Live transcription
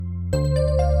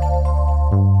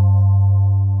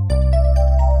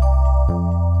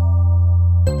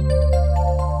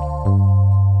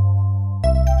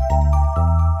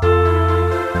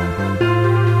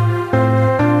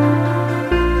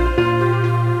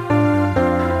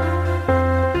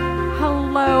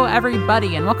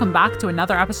everybody, and welcome back to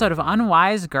another episode of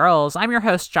Unwise Girls. I'm your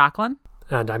host, Jacqueline.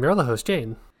 And I'm your other host,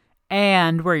 Jane.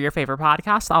 And we're your favorite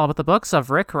podcast, all about the books of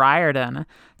Rick Riordan.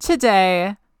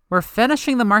 Today, we're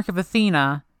finishing the Mark of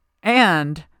Athena,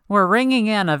 and we're ringing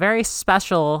in a very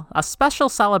special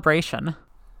celebration.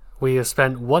 We have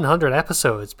spent 100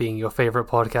 episodes being your favorite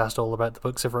podcast all about the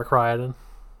books of Rick Riordan.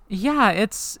 Yeah,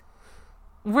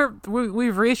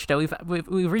 we've reached it.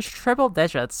 We've reached triple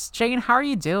digits. Jane, how are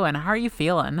you doing? How are you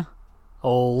feeling?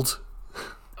 Old.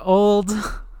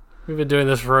 We've been doing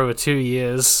this for over 2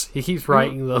 years. He keeps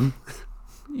writing them.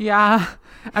 Yeah.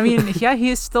 I mean, yeah,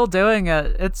 he's still doing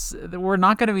it. We're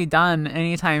not going to be done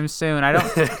anytime soon.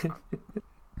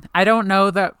 I don't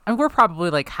know that we're probably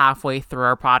like halfway through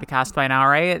our podcast by now,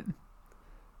 right?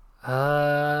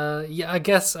 Yeah, I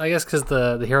guess because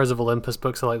the Heroes of Olympus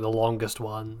books are like the longest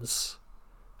ones.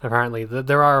 Apparently,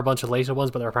 there are a bunch of later ones,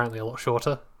 but they're apparently a lot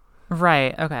shorter.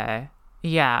 Right. Okay.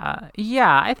 Yeah.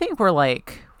 I think we're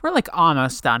like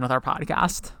almost done with our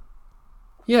podcast.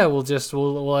 Yeah, we'll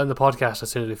end the podcast as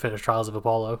soon as we finish Trials of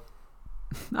Apollo.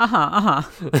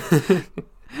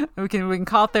 We can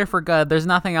call it there for good. There's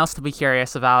nothing else to be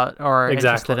curious about or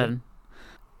interested in.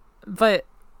 But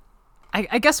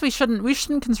I guess we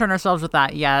shouldn't concern ourselves with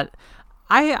that yet.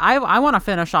 I want to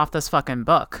finish off this fucking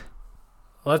book.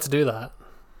 Let's do that.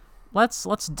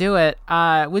 Let's do it.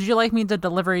 Would you like me to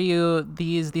deliver you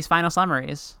these final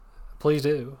summaries? Please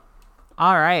do.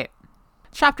 All right.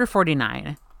 Chapter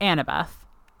 49, Annabeth.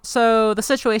 So the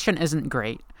situation isn't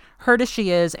great. Hurt as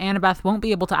she is, Annabeth won't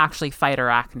be able to actually fight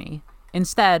Arachne.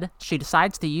 Instead, she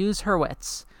decides to use her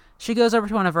wits. She goes over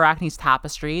to one of Arachne's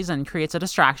tapestries and creates a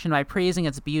distraction by praising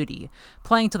its beauty,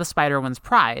 playing to the Spider-Woman's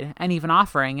pride, and even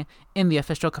offering, in the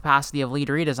official capacity of lead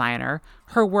redesigner,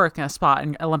 her work in a spot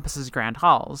in Olympus's grand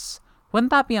halls. Wouldn't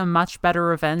that be a much better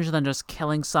revenge than just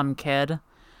killing some kid?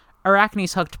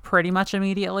 Arachne's hooked pretty much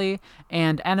immediately,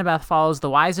 and Annabeth follows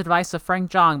the wise advice of Frank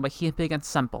Jong by keeping it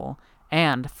simple,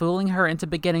 and fooling her into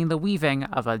beginning the weaving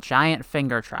of a giant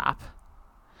finger trap.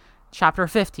 Chapter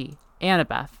 50,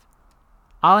 Annabeth.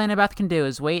 All Annabeth can do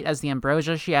is wait as the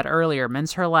ambrosia she had earlier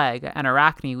mince her leg, and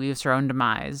Arachne weaves her own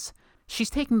demise.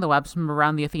 She's taking the webs from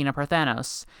around the Athena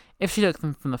Parthenos. If she took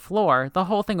them from the floor, the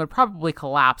whole thing would probably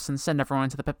collapse and send everyone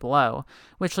to the pit below,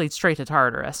 which leads straight to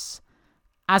Tartarus.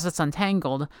 As it's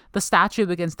untangled, the statue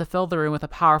begins to fill the room with a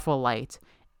powerful light.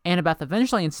 Annabeth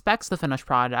eventually inspects the finished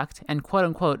product and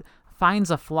quote-unquote finds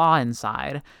a flaw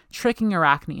inside, tricking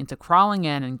Arachne into crawling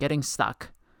in and getting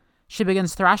stuck. She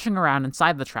begins thrashing around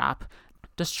inside the trap,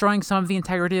 destroying some of the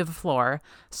integrity of the floor,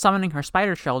 summoning her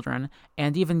spider children,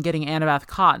 and even getting Annabeth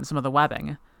caught in some of the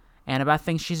webbing. Annabeth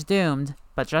thinks she's doomed,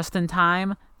 but just in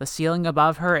time, the ceiling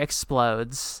above her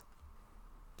explodes.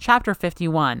 Chapter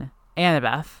 51,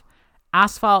 Annabeth.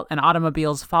 Asphalt and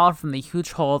automobiles fall from the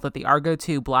huge hole that the Argo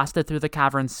 2 blasted through the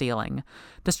cavern's ceiling,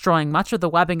 destroying much of the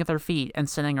webbing at their feet and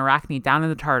sending Arachne down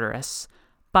into Tartarus.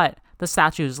 But the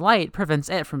statue's light prevents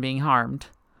it from being harmed.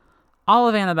 All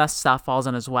of Annabeth's stuff falls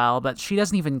in as well, but she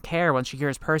doesn't even care when she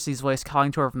hears Percy's voice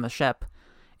calling to her from the ship.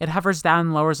 It hovers down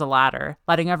and lowers a ladder,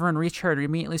 letting everyone reach her to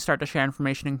immediately start to share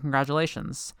information and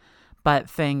congratulations. But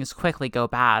things quickly go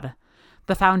bad.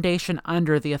 The foundation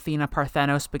under the Athena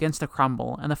Parthenos begins to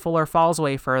crumble, and the floor falls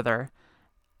away further.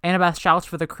 Annabeth shouts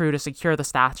for the crew to secure the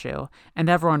statue, and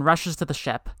everyone rushes to the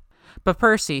ship. But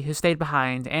Percy, who stayed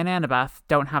behind, and Annabeth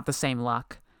don't have the same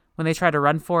luck. When they try to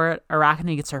run for it,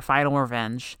 Arachne gets her final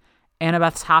revenge.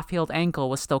 Annabeth's half-healed ankle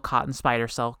was still caught in spider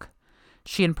silk.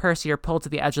 She and Percy are pulled to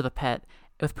the edge of the pit,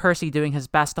 with Percy doing his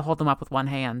best to hold them up with one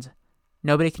hand.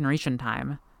 Nobody can reach in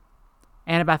time.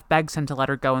 Annabeth begs him to let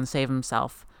her go and save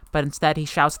himself, but instead he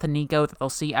shouts to Nico that they'll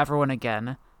see everyone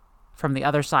again, from the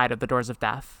other side of the doors of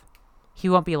death. He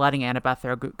won't be letting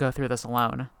Annabeth go through this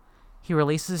alone. He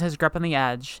releases his grip on the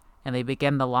edge, and they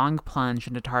begin the long plunge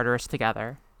into Tartarus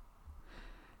together.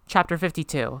 Chapter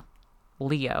 52,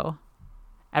 Leo.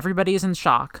 Everybody is in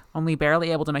shock, only barely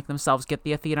able to make themselves get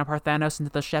the Athena Parthenos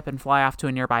into the ship and fly off to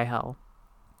a nearby hill.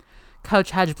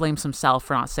 Coach Hedge blames himself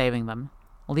for not saving them.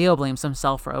 Leo blames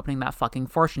himself for opening that fucking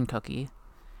fortune cookie.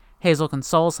 Hazel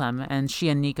consoles him, and she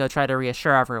and Nico try to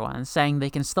reassure everyone, saying they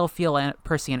can still feel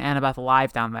Percy and Annabeth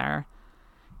alive down there.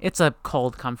 It's a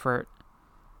cold comfort.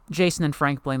 Jason and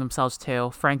Frank blame themselves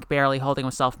too, Frank barely holding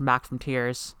himself back from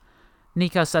tears.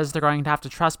 Nico says they're going to have to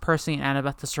trust Percy and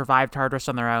Annabeth to survive Tartarus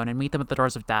on their own and meet them at the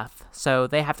doors of death, so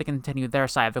they have to continue their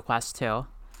side of the quest too.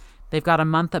 They've got a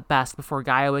month at best before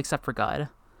Gaia wakes up for good.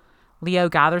 Leo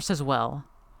gathers his will.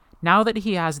 Now that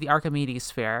he has the Archimedes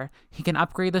sphere, he can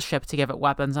upgrade the ship to give it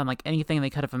weapons unlike anything they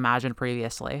could have imagined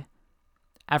previously.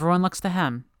 Everyone looks to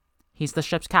him. He's the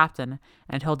ship's captain,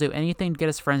 and he'll do anything to get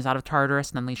his friends out of Tartarus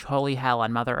and unleash holy hell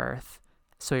on Mother Earth.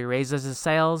 So he raises his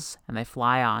sails, and they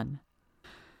fly on.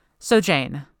 So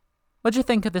Jane, what'd you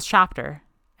think of this chapter?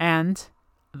 And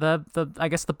I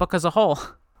guess the book as a whole?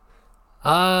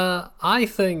 I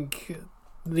think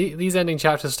these ending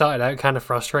chapters started out kind of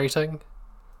frustrating.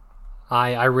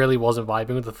 I really wasn't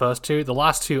vibing with the first two. The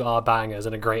last two are bangers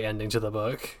and a great ending to the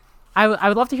book. I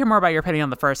would love to hear more about your opinion on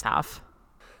the first half.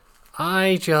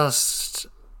 I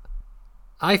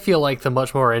feel like the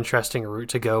much more interesting route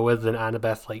to go with than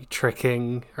Annabeth like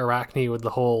tricking Arachne with the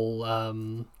whole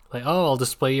like, oh, I'll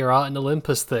display your art in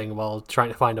Olympus thing while trying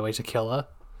to find a way to kill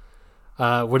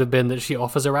her. Would have been that she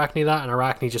offers Arachne that and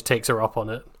Arachne just takes her up on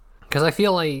it. Because I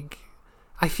feel like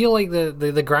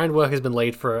the groundwork has been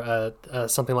laid for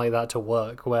something like that to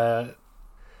work, where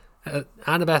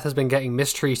Annabeth has been getting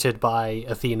mistreated by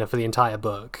Athena for the entire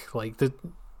book. Like,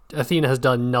 Athena has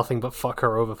done nothing but fuck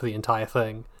her over for the entire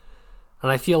thing.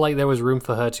 And I feel like there was room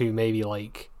for her to maybe,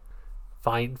 like,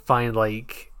 find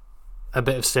like, a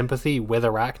bit of sympathy with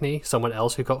Arachne, someone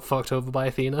else who got fucked over by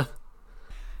Athena.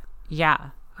 Yeah.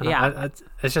 Yeah.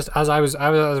 It's just, as I was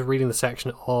reading the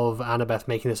section of Annabeth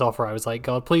making this offer, I was like,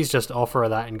 God, please just offer her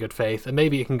that in good faith. And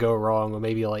maybe it can go wrong, or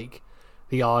maybe, like,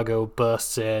 the Argo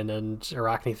bursts in and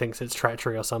Arachne thinks it's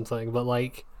treachery or something. But,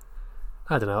 like,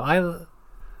 I don't know.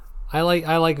 I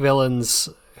like villains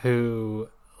who,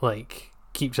 like,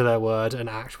 keep to their word and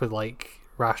act with, like,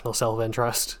 rational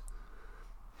self-interest.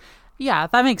 Yeah,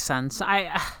 that makes sense.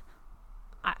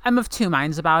 I'm of two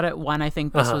minds about it. One, I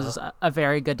think this was a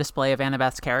very good display of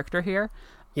Annabeth's character here.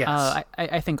 Yes.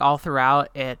 I think all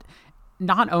throughout it,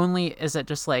 not only is it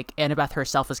just like Annabeth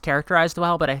herself is characterized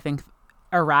well, but I think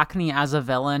Arachne as a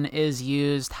villain is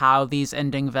used how these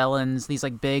ending villains, these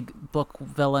like big book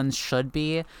villains should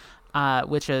be,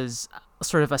 which is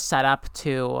sort of a setup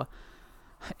to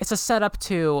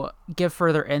give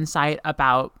further insight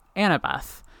about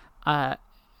Annabeth,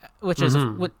 which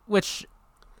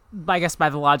I guess by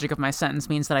the logic of my sentence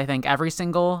means that I think every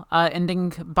single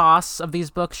ending boss of these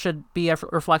books should be a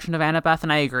reflection of Annabeth,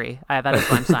 and I agree. That is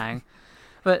what I'm saying.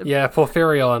 But yeah,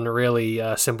 Porphyrion really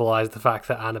symbolized the fact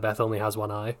that Annabeth only has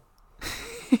one eye.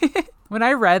 When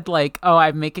I read, like, oh,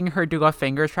 I'm making her do a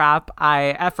finger trap,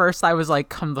 at first I was like,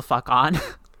 come the fuck on.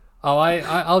 Oh,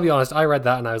 I'll be honest, I read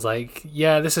that and I was like,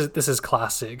 yeah, this is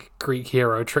classic Greek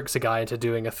hero tricks a guy into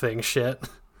doing a thing shit.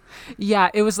 Yeah,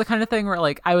 it was the kind of thing where,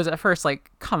 like, I was at first like,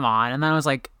 come on, and then I was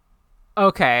like,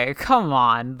 okay, come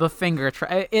on, the finger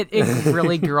trap. It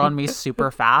really grew on me super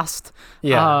fast.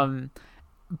 Yeah.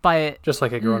 But just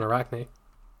like it grew on Arachne.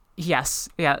 Yes,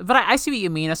 yeah, but I see what you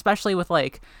mean, especially with,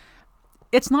 like,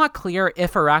 it's not clear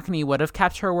if Arachne would have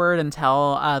kept her word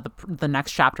until the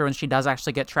next chapter when she does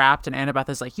actually get trapped, and Annabeth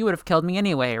is like, you would have killed me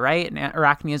anyway, right? And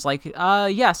Arachne is like,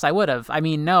 yes, I would have. I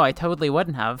mean, no, I totally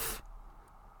wouldn't have.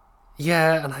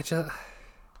 Yeah, and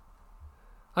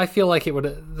I feel like it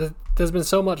would. There's been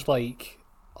so much, like,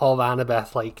 of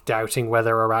Annabeth, like, doubting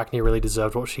whether Arachne really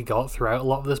deserved what she got throughout a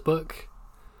lot of this book,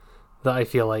 that I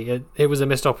feel like it was a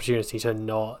missed opportunity to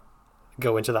not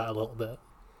go into that a little bit.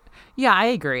 Yeah, I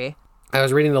agree. I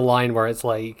was reading the line where it's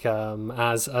like,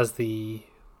 as the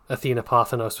Athena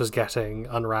Parthenos was getting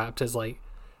unwrapped, it's like,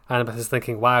 Annabeth is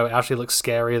thinking, wow, it actually looks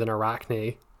scarier than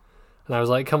Arachne. And I was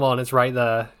like, come on, it's right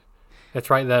there. It's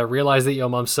right there. Realize that your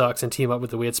mom sucks and team up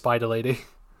with the weird spider lady.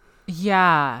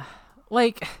 Yeah.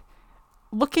 Like,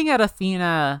 looking at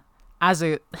Athena as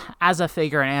a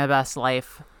figure in Annabeth's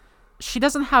life, she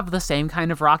doesn't have the same kind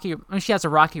of rocky... I mean, she has a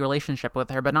rocky relationship with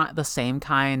her, but not the same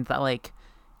kind that, like,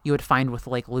 you would find with,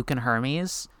 like, Luke and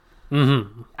Hermes.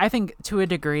 Mm-hmm. I think, to a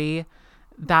degree,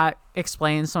 that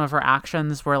explains some of her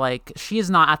actions where, like, she is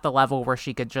not at the level where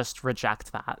she could just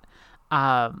reject that.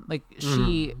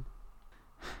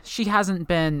 She hasn't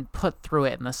been put through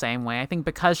it in the same way. I think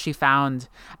because she found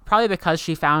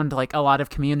like a lot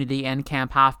of community in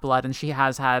Camp Half-Blood, and she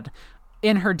has had,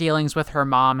 in her dealings with her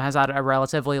mom, has had a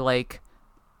relatively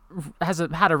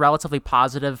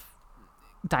positive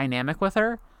dynamic with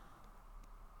her.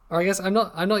 Or I guess I'm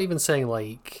not even saying,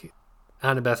 like,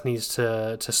 Annabeth needs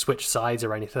to switch sides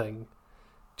or anything.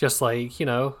 Just, like, you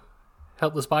know,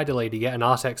 help the spider lady get an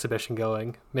art exhibition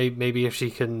going. Maybe if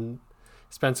she can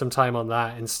spend some time on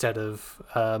that instead of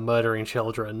murdering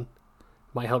children,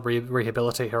 might help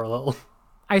rehabilitate her a little.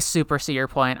 I super see your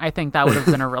point. I think that would have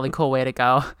been a really cool way to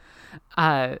go.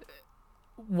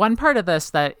 One part of this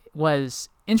that was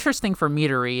interesting for me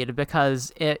to read,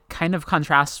 because it kind of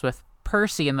contrasts with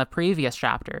Percy in the previous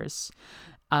chapters,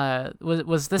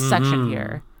 was this section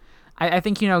here. I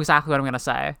think you know exactly what I'm going to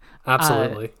say.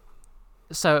 Absolutely.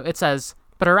 So it says,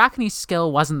 but Arachne's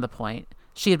skill wasn't the point.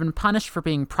 She had been punished for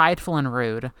being prideful and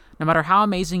rude. No matter how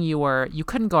amazing you were, you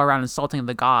couldn't go around insulting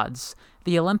the gods.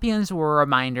 The Olympians were a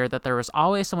reminder that there was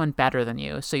always someone better than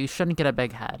you, so you shouldn't get a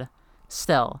big head.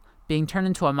 Still, being turned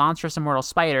into a monstrous immortal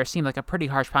spider seemed like a pretty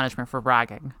harsh punishment for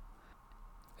bragging.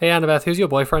 Hey, Annabeth, who's your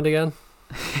boyfriend again?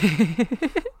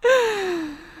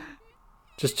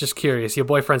 Just curious. Your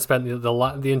boyfriend spent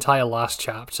the entire last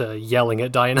chapter yelling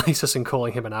at Dionysus and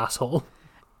calling him an asshole.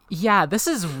 Yeah, this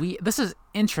is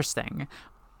interesting.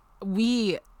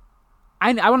 I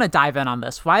want to dive in on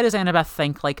this. Why does Annabeth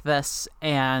think like this,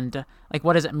 and like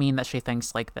what does it mean that she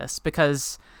thinks like this?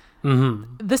 Because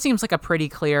this seems like a pretty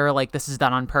clear, like, this is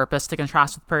done on purpose to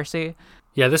contrast with Percy.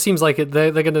 Yeah, this seems like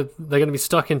they're gonna be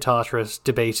stuck in Tartarus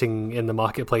debating in the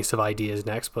marketplace of ideas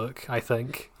next book, I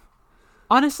think.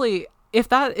 Honestly, if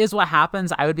that is what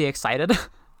happens, I would be excited.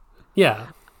 Yeah.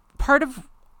 Part of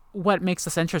what makes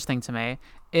this interesting to me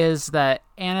is that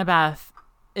Annabeth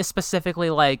is specifically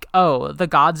like, oh, the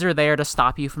gods are there to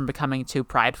stop you from becoming too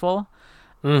prideful.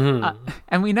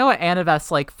 And we know what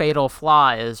Annabeth's like fatal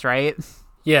flaw is, right?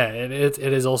 Yeah, it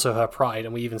is also her pride,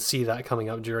 and we even see that coming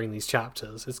up during these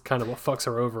chapters. It's kind of what fucks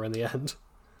her over in the end.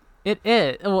 It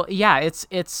is. Well, yeah,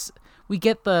 it's we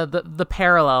get the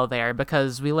parallel there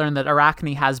because we learn that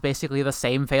Arachne has basically the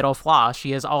same fatal flaw.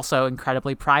 She is also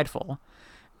incredibly prideful.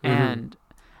 And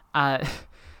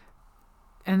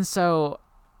so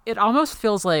it almost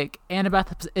feels like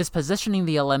Annabeth is positioning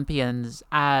the Olympians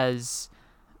as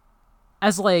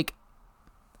like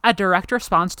a direct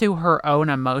response to her own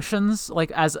emotions,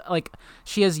 like as like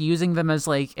she is using them as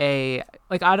like a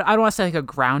like I don't want to say like a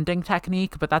grounding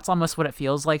technique, but that's almost what it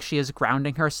feels like. She is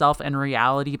grounding herself in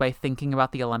reality by thinking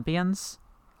about the Olympians.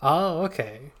 Oh,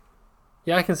 okay.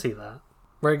 Yeah, I can see that.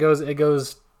 Where it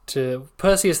goes to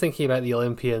Percy is thinking about the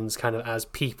Olympians kind of as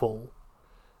people,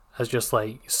 as just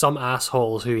like some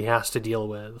assholes who he has to deal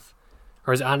with,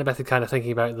 whereas Annabeth is kind of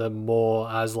thinking about them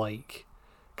more as like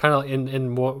kind of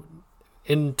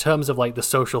in terms of like the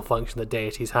social function that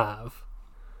deities have,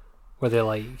 where they're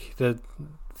like the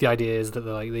idea is that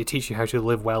they teach you how to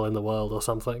live well in the world or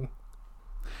something.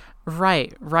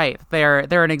 Right.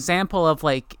 They're an example of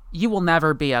like, you will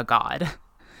never be a god.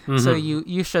 So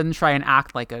you shouldn't try and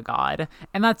act like a god.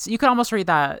 And that's, you could almost read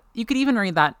that, you could even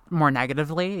read that more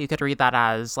negatively. You could read that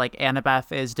as like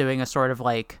Annabeth is doing a sort of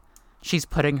like, she's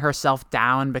putting herself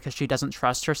down because she doesn't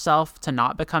trust herself to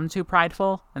not become too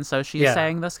prideful. And so she's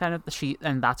saying this kind of,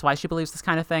 and that's why she believes this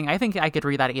kind of thing. I think I could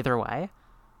read that either way.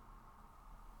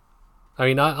 I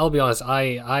mean, I'll be honest,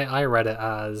 I read it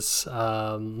as,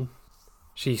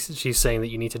 she's saying that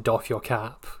you need to doff your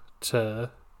cap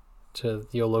to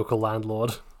your local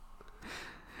landlord.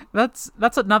 That's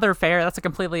a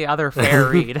completely other fair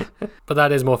read. But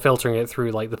that is more filtering it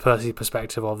through like the Percy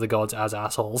perspective of the gods as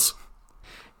assholes.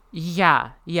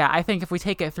 Yeah, I think if we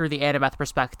take it through the Annabeth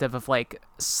perspective of like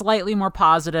slightly more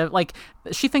positive, like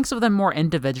she thinks of them more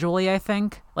individually, I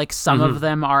think. Like some of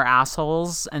them are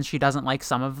assholes and she doesn't like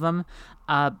some of them,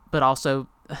 but also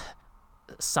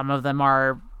some of them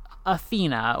are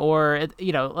Athena, or,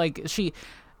 you know, like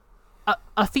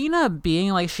Athena being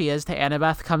like she is to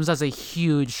Annabeth comes as a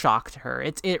huge shock to her.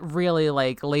 It really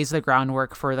like lays the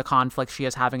groundwork for the conflict she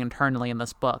is having internally in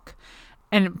this book,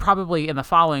 and probably in the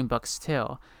following books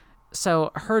too.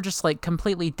 So her just like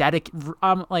completely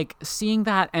like seeing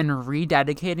that and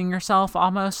rededicating herself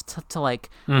almost to like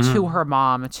to her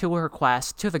mom, to her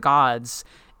quest, to the gods,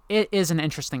 it is an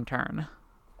interesting turn.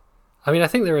 I mean, I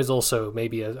think there is also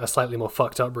maybe a slightly more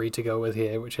fucked up read to go with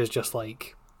here, which is just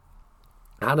like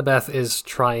Annabeth is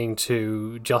trying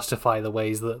to justify the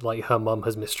ways that like her mum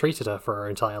has mistreated her for her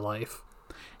entire life.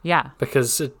 Yeah.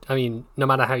 Because, I mean, no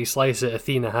matter how you slice it,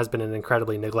 Athena has been an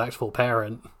incredibly neglectful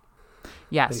parent.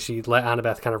 Yes. Like, she let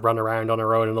Annabeth kind of run around on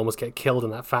her own and almost get killed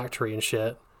in that factory and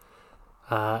shit.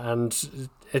 And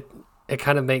it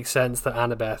kind of makes sense that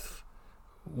Annabeth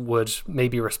would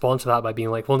maybe respond to that by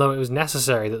being like, well, no, it was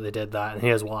necessary that they did that, and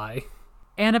here's why.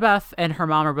 Annabeth and her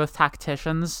mom are both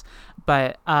tacticians,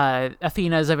 but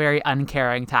Athena is a very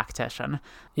uncaring tactician.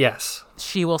 Yes.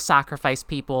 She will sacrifice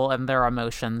people and their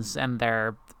emotions and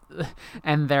their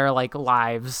like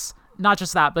lives. Not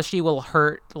just that, but she will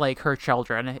hurt like her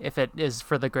children if it is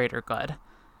for the greater good.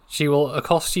 She will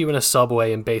accost you in a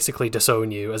subway and basically disown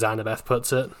you, as Annabeth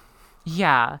puts it.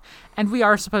 Yeah, and we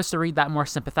are supposed to read that more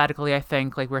sympathetically, I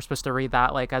think. Like, we're supposed to read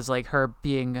that, like, as, like, her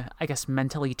being, I guess,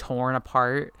 mentally torn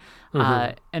apart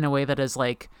in a way that is,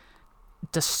 like,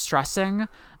 distressing.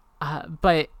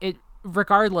 But it,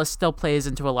 regardless, still plays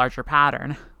into a larger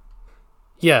pattern.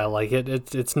 Yeah, like,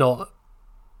 it's not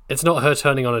her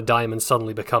turning on a dime and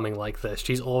suddenly becoming like this.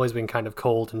 She's always been kind of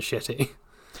cold and shitty.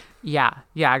 Yeah,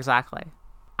 exactly.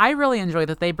 I really enjoy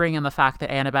that they bring in the fact that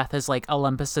Annabeth is like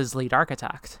Olympus's lead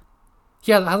architect.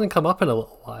 Yeah, that hasn't come up in a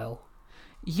little while.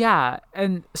 Yeah,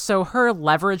 and so her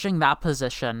leveraging that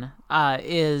position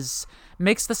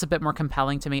makes this a bit more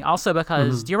compelling to me. Also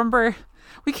because, do you remember,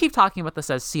 we keep talking about this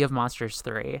as Sea of Monsters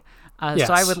 3. Yes.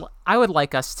 So I would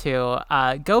like us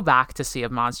to go back to Sea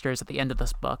of Monsters at the end of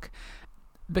this book,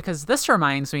 because this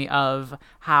reminds me of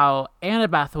how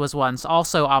Annabeth was once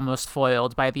also almost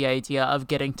foiled by the idea of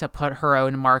getting to put her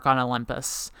own mark on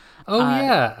Olympus. Oh,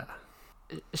 yeah.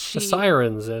 The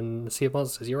sirens in Sea of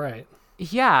Monsters, you're right.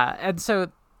 Yeah, and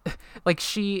so, like,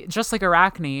 she, just like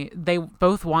Arachne, they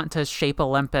both want to shape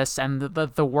Olympus and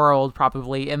the world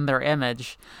probably in their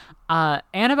image.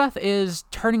 Annabeth is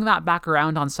turning that back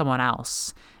around on someone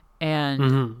else.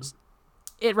 And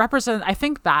it represents, I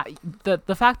think that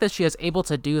the fact that she is able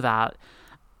to do that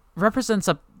represents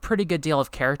a pretty good deal of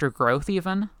character growth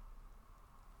even.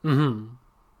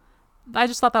 I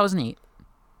just thought that was neat.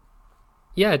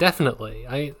 Yeah, definitely.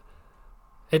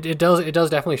 It does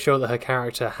definitely show that her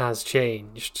character has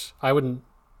changed. I couldn't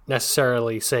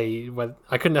necessarily say whether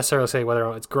or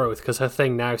not it's growth, because her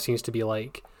thing now seems to be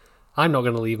like, I'm not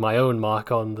going to leave my own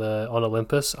mark on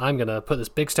Olympus. I'm going to put this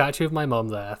big statue of my mom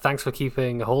there. Thanks for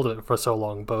keeping a hold of it for so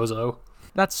long, bozo.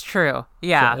 That's true.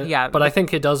 Yeah, yeah. But I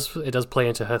think it does play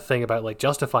into her thing about like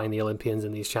justifying the Olympians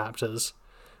in these chapters,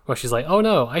 where she's like, oh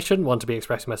no, I shouldn't want to be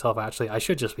expressing myself actually. I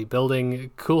should just be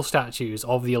building cool statues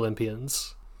of the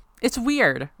Olympians. It's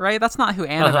weird, right? That's not who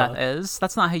Annabeth is.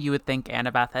 That's not who you would think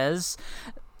Annabeth is.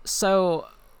 So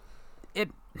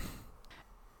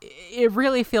it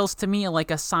really feels to me like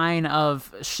a sign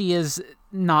of she is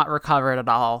not recovered at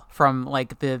all from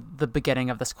like the beginning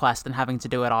of this quest and having to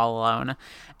do it all alone.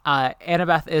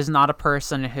 Annabeth is not a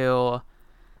person who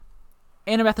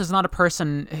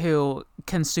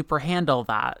can super handle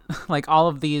that. Like all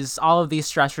of these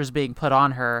stressors being put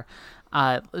on her.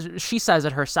 She says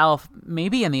it herself,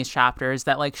 maybe in these chapters,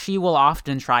 that like she will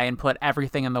often try and put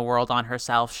everything in the world on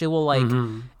herself. She will like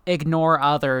ignore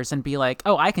others and be like,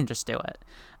 oh, I can just do it.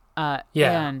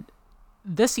 And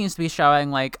this seems to be showing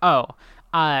like, oh,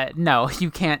 no,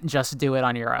 you can't just do it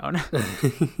on your own.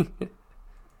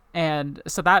 And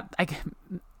so that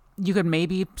you could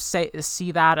maybe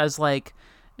see that as like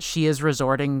she is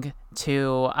resorting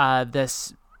to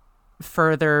this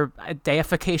further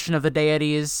deification of the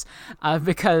deities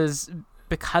because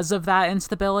of that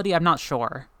instability. I'm not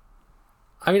sure.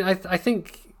 I mean, I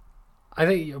think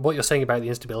what you're saying about the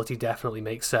instability definitely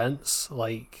makes sense.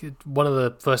 Like, one of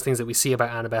the first things that we see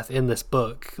about Annabeth in this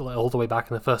book, like, all the way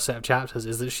back in the first set of chapters,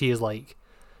 is that she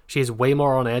is way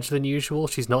more on edge than usual.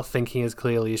 She's not thinking as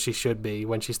clearly as she should be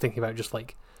when she's thinking about just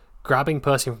like grabbing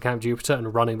Percy from Camp Jupiter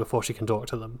and running before she can talk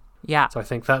to them. Yeah. So I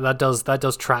think that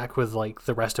does track with like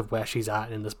the rest of where she's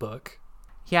at in this book.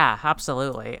 Yeah,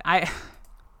 absolutely. I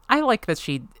like that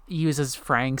she uses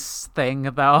Frank's thing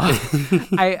though.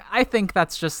 I think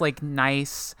that's just like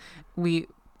nice. The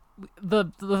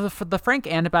Frank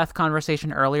Annabeth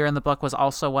conversation earlier in the book was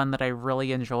also one that I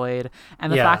really enjoyed,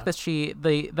 and the fact that she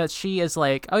is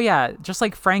like, oh yeah, just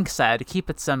like Frank said, keep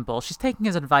it simple. She's taking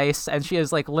his advice, and she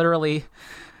is like literally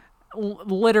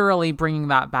bringing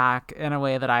that back in a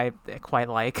way that I quite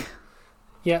like.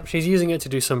 Yeah, she's using it to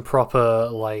do some proper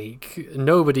like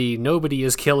nobody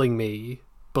is killing me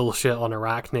bullshit on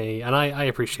Arachne, and I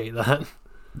appreciate that.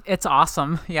 It's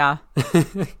awesome. Yeah.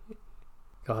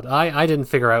 God, I didn't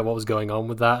figure out what was going on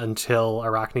with that until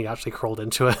Arachne actually crawled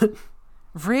into it.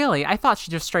 Really? I thought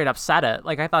she just straight up said it.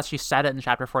 Like, I thought she said it in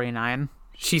chapter 49.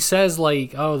 She says,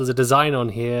 like, oh, there's a design on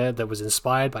here that was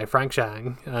inspired by Frank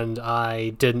Zhang, and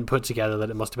I didn't put together that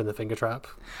it must have been the finger trap.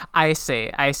 I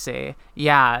see.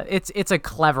 Yeah, it's a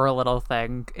clever little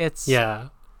thing. It's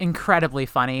incredibly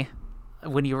funny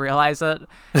when you realize it.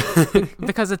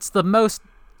 Because it's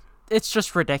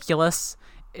just ridiculous.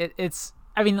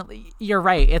 I mean, you're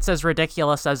right. It's as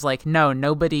ridiculous as, like, no,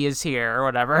 nobody is here or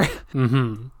whatever.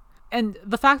 Mm-hmm. And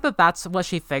the fact that that's what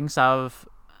she thinks of,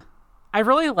 I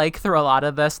really like through a lot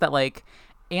of this that, like,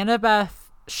 Annabeth,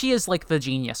 she is, like, the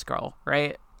genius girl,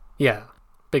 right? Yeah.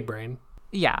 Big brain.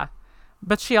 Yeah.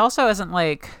 But she also isn't,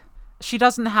 like, she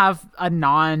doesn't have a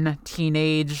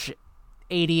non-teenage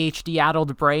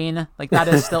ADHD-addled brain. Like, that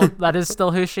is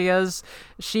still who she is.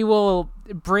 She will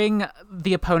bring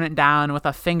the opponent down with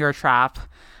a finger trap.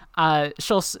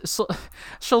 She'll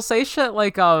say shit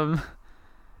like,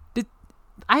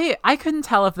 I couldn't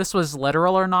tell if this was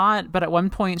literal or not, but at one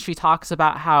point she talks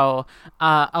about how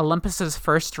Olympus's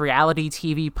first reality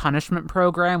TV punishment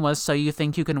program was so you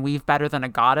think you can weave better than a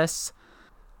goddess.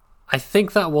 I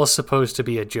think that was supposed to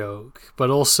be a joke, but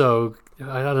also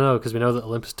I don't know, because we know that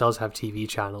Olympus does have TV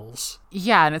channels.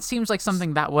 Yeah, and it seems like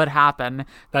something that would happen.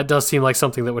 That does seem like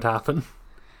something that would happen.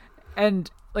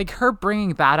 And, like, her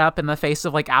bringing that up in the face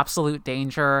of, like, absolute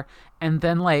danger, and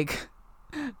then, like,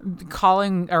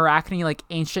 calling Arachne, like,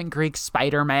 ancient Greek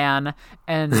Spider-Man,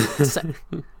 and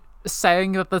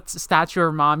saying that the statue of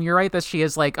her mom, you're right that she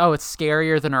is, like, oh, it's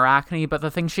scarier than Arachne, but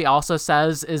the thing she also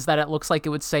says is that it looks like it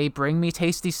would say, bring me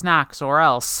tasty snacks, or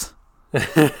else.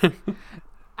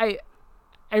 I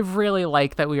really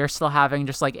like that we are still having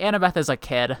just, like, Annabeth as a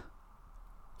kid.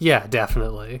 Yeah,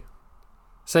 definitely.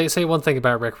 Say one thing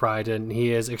about Rick Riordan,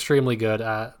 he is extremely good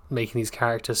at making these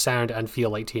characters sound and feel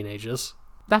like teenagers.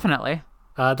 Definitely.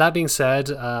 That being said,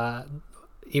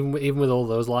 even with all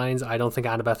those lines, I don't think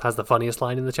Annabeth has the funniest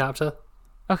line in the chapter.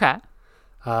 Okay.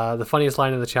 The funniest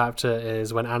line in the chapter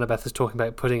is when Annabeth is talking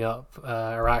about putting up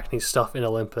Arachne's stuff in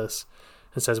Olympus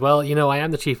and says, well, you know, I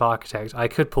am the chief architect. I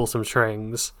could pull some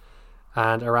strings.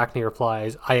 And Arachne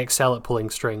replies, I excel at pulling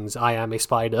strings. I am a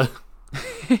spider.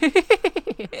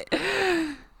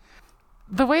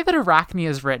 The way that Arachne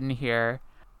is written here,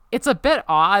 it's a bit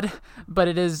odd, but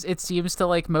it seems to,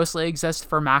 like, mostly exist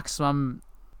for maximum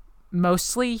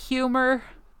mostly humor.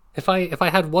 If I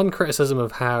had one criticism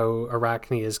of how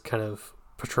Arachne is kind of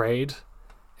portrayed,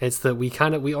 it's that we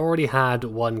already had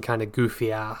one kind of goofy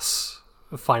ass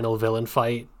final villain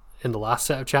fight in the last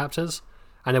set of chapters,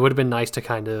 and it would have been nice to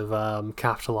kind of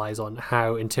capitalize on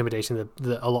how intimidating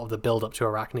a lot of the build up to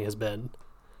Arachne has been.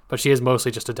 But she is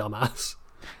mostly just a dumbass.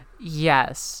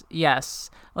 Yes.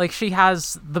 Like, she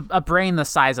has a brain the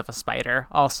size of a spider,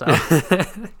 also.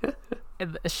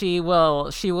 She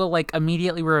will, like,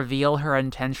 immediately reveal her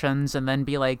intentions and then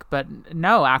be like, but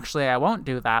no, actually, I won't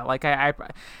do that. Like,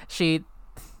 she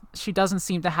doesn't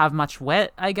seem to have much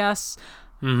wit, I guess.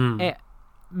 Mm-hmm.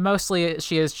 Mostly,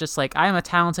 she is just like, I'm a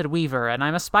talented weaver, and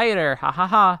I'm a spider, ha ha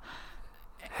ha.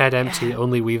 Head empty,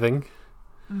 only weaving.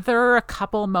 There are a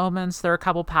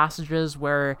couple passages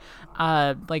where,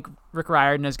 like, Rick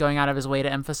Riordan is going out of his way to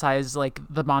emphasize, like,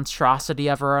 the monstrosity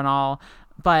of her and all,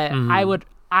 but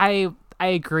I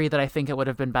agree that I think it would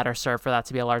have been better served for that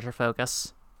to be a larger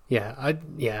focus. Yeah.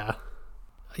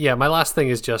 My last thing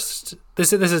is just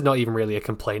this is not even really a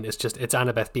complaint. It's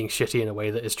Annabeth being shitty in a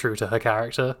way that is true to her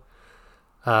character.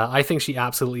 I think she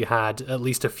absolutely had at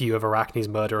least a few of Arachne's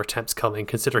murder attempts coming,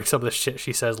 considering some of the shit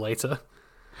she says later.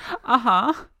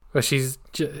 Where she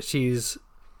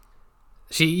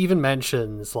even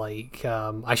mentions, like,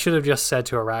 I should have just said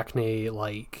to Arachne,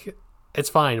 like, it's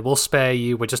fine, we'll spare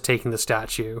you, we're just taking the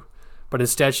statue. But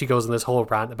instead she goes on this whole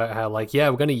rant about how, like, yeah,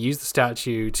 we're going to use the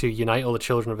statue to unite all the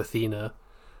children of Athena.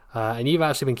 And you've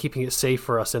actually been keeping it safe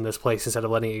for us in this place instead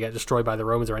of letting it get destroyed by the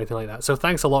Romans or anything like that. So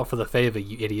thanks a lot for the favor,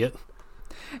 you idiot.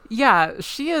 Yeah,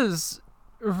 she's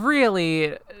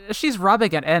rubbing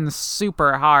it in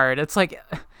super hard. It's like,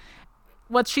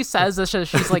 what she says is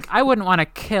she's like, I wouldn't want to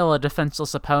kill a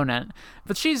defenseless opponent,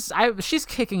 but she's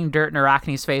kicking dirt in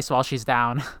Arachne's face while she's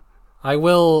down. I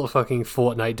will fucking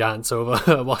Fortnite dance over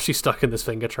her while she's stuck in this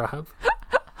finger trap.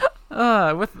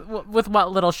 With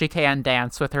what little she can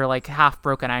dance with her, like, half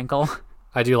broken ankle.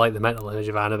 I do like the mental image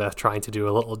of Annabeth trying to do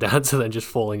a little dance and then just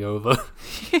falling over.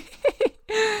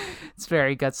 It's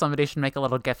very good. Somebody should make a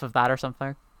little gif of that or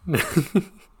something.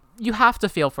 You have to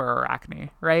feel for Arachne,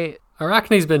 right?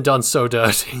 Arachne's been done so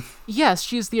dirty. Yes,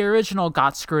 she's the original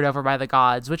got screwed over by the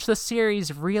gods, which the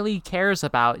series really cares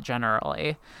about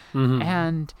generally. Mm-hmm.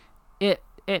 And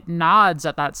it nods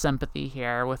at that sympathy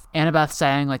here, with Annabeth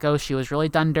saying, like, oh, she was really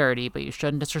done dirty, but you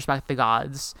shouldn't disrespect the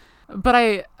gods. But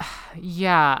I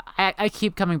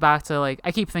keep coming back to, like,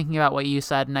 I keep thinking about what you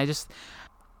said, and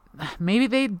maybe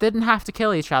they didn't have to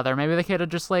kill each other. Maybe they could have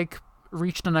just, like,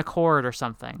 reached an accord or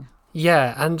something.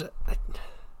 Yeah, and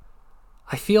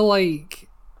I feel like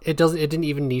it didn't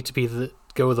even need to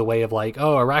go the way of, like,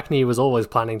 oh, Arachne was always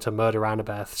planning to murder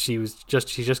Annabeth. She's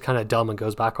just kind of dumb and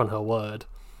goes back on her word.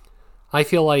 I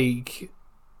feel like,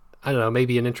 I don't know,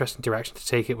 maybe an interesting direction to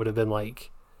take it would have been, like,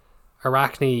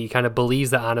 Arachne kind of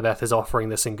believes that Annabeth is offering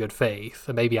this in good faith,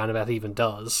 and maybe Annabeth even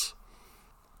does.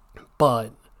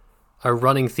 But a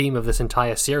running theme of this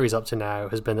entire series up to now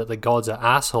has been that the gods are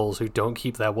assholes who don't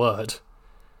keep their word.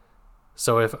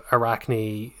 So if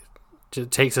Arachne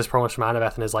takes this promise from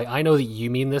Annabeth and is like, I know that you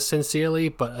mean this sincerely,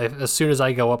 but as soon as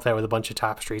I go up there with a bunch of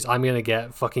tapestries, I'm going to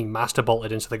get fucking master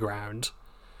bolted into the ground.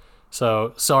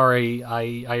 So, sorry,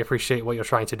 I appreciate what you're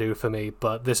trying to do for me,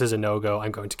 but this is a no-go.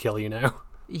 I'm going to kill you now.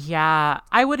 Yeah,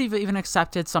 I would have even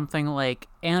accepted something like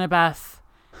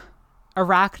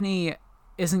Arachne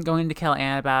isn't going to kill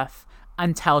Annabeth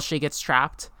until she gets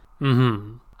trapped.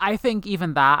 Mm-hmm. I think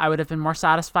even that I would have been more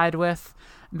satisfied with.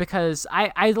 because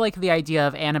I like the idea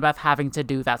of Annabeth having to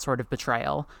do that sort of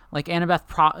betrayal. Like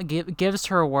Annabeth gives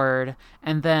her word,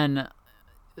 and then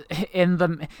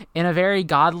in a very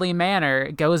godly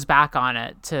manner goes back on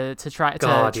it to try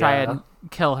and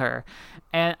kill her.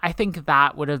 And I think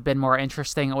that would have been more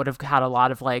interesting. It would have had a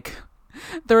lot of like,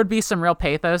 there would be some real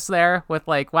pathos there with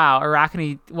like, wow,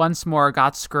 Arachne once more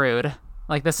got screwed.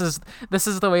 Like this is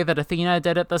the way that Athena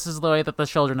did it. This is the way that the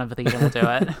children of Athena will do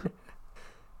it.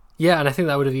 Yeah, and I think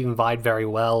that would have even vied very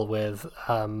well with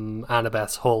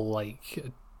Annabeth's whole like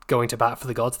going to bat for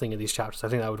the gods thing in these chapters. I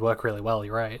think that would work really well.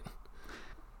 You're right.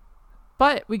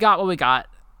 But we got what we got.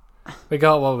 We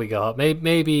got what we got.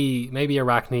 Maybe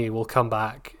Arachne will come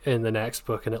back in the next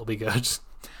book and it'll be good.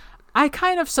 I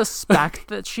kind of suspect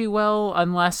that she will,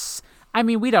 unless, I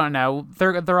mean, we don't know.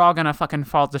 They're all gonna fucking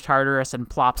fall to Tartarus and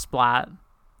plop splat.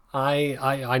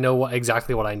 I know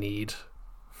exactly what I need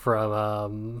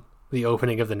from the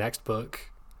opening of the next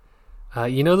book.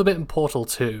 You know the bit in Portal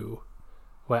 2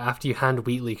 where after you hand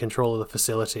Wheatley control of the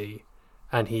facility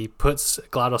and he puts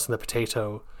GLaDOS in the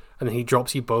potato and then he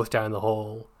drops you both down the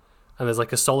hole, and there's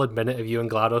like a solid minute of you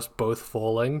and GLaDOS both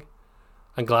falling,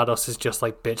 and GLaDOS is just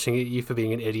like bitching at you for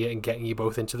being an idiot and getting you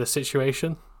both into this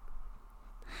situation.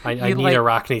 I need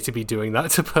Arachne to be doing that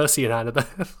to Percy and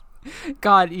Annabeth.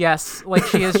 God, yes. Like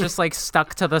she is just like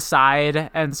stuck to the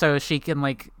side, and so she can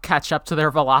like catch up to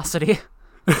their velocity.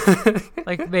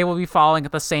 Like they will be falling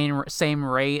at the same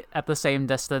rate at the same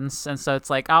distance, and so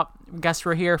it's like, oh, guess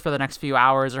we're here for the next few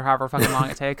hours or however fucking long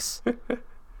it takes.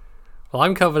 Well,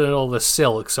 I'm covered in all the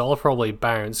silk, so I'll probably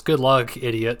bounce. Good luck,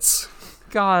 idiots.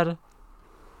 God.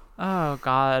 Oh,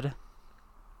 God.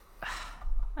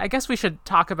 I guess we should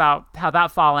talk about how that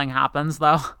falling happens,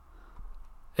 though.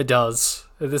 It does.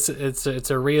 It's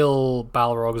a real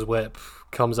Balrog's whip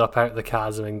comes up out of the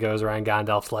chasm and goes around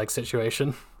Gandalf's leg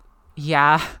situation.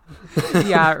 Yeah.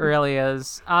 Yeah, it really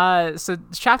is. So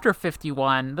chapter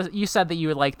 51, you said that you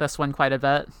would like this one quite a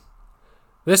bit.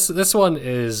 This one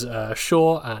is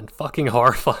short and fucking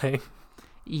horrifying.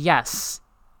 Yes.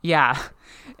 Yeah.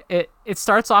 It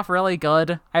starts off really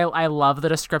good. I love the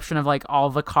description of like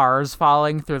all the cars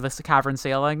falling through this cavern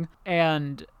ceiling.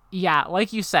 And yeah,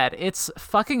 like you said, it's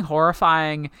fucking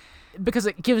horrifying because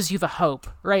it gives you the hope,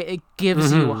 right? It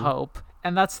gives you hope.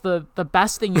 And that's the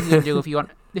best thing you can do if you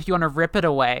want to rip it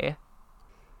away.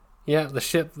 Yeah, the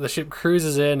ship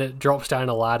cruises in, it drops down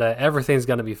a ladder, everything's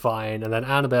gonna be fine, and then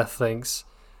Annabeth thinks,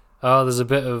 oh, there's a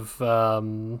bit of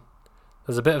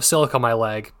silk on my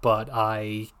leg, but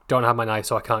I don't have my knife,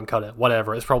 so I can't cut it.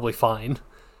 Whatever, it's probably fine.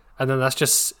 And then that's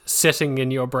just sitting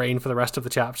in your brain for the rest of the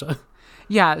chapter.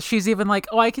 Yeah, she's even like,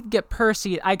 oh, I could get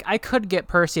Percy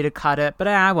to cut it, but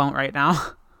I won't right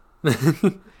now.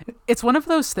 It's one of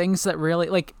those things that really,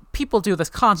 like, people do this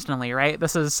constantly, right?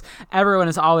 Everyone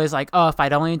is always like, oh, if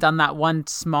I'd only done that one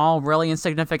small, really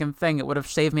insignificant thing, it would have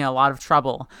saved me a lot of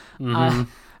trouble.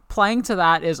 Playing to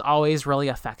that is always really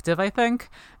effective, I think,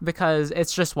 because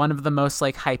it's just one of the most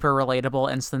like hyper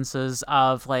relatable instances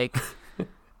of like,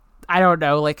 I don't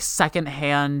know, like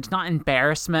secondhand, not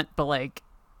embarrassment, but like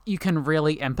you can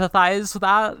really empathize with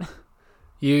that.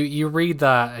 You read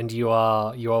that and you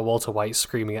are Walter White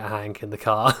screaming at Hank in the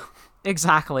car.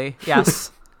 Exactly.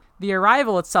 Yes. The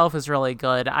arrival itself is really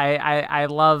good. I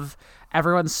love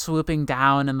everyone swooping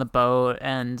down in the boat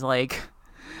and like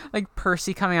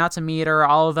Percy coming out to meet her,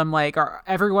 all of them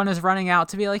everyone is running out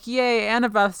to be like, yay,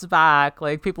 Annabeth's back.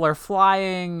 Like people are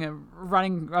flying,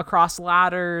 running across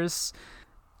ladders.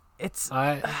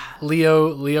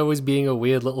 Leo is being a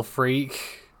weird little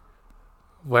freak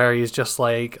where he's just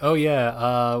like, oh yeah,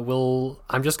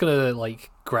 I'm just gonna like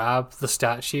grab the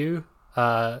statue,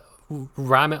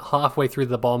 ram it halfway through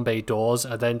the Bombay doors,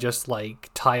 and then just like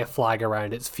tie a flag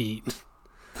around its feet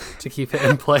to keep it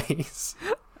in place.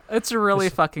 It's really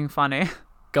fucking funny.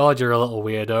 God, you're a little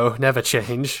weirdo. Never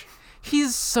change.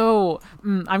 He's so...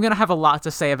 I'm going to have a lot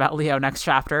to say about Leo next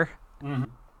chapter.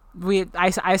 Mm-hmm.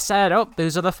 I said, oh,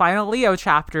 those are the final Leo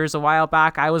chapters a while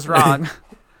back. I was wrong.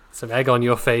 Some egg on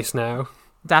your face now.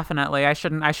 Definitely. I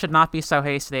should not be so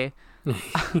hasty.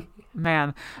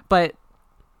 Man. But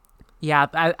yeah,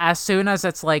 as soon as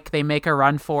it's like they make a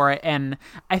run for it, and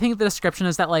I think the description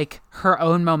is that like her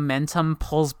own momentum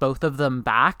pulls both of them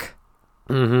back.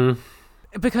 Mm-hmm.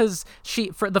 Because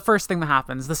for the first thing that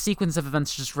happens, the sequence of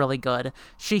events is just really good.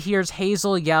 She hears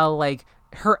Hazel yell like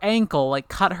her ankle, like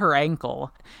cut her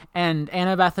ankle, and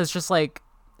Annabeth is just like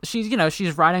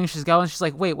she's running, she's going, she's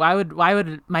like, wait, why would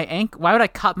I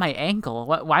cut my ankle?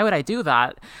 Why would I do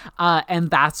that? And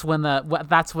that's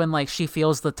when like she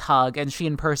feels the tug, and she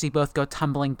and Percy both go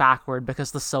tumbling backward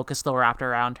because the silk is still wrapped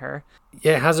around her.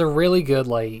 Yeah, it has a really good,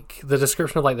 like, the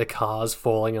description of, like, the cars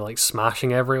falling and, like,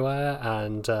 smashing everywhere,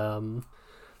 and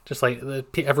just, like,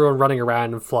 everyone running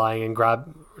around and flying and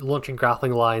launching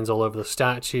grappling lines all over the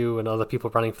statue, and other people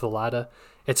running for the ladder.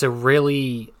 It's a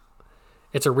really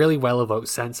well evoked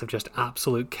sense of just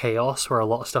absolute chaos, where a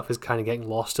lot of stuff is kind of getting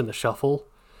lost in the shuffle.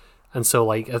 And so,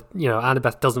 like,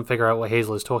 Annabeth doesn't figure out what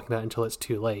Hazel is talking about until it's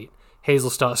too late. Hazel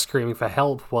starts screaming for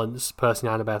help once Percy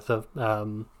and Annabeth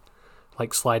are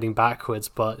like sliding backwards,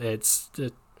 but it's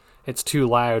too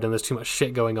loud and there's too much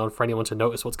shit going on for anyone to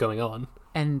notice what's going on.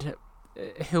 And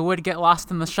who would get lost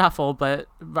in the shuffle but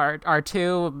our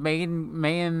two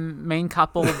main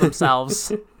couple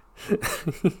themselves?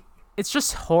 It's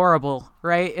just horrible,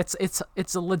 right?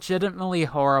 It's legitimately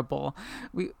horrible.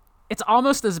 It's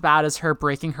almost as bad as her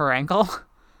breaking her ankle.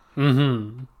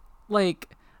 Mm-hmm. Like,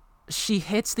 she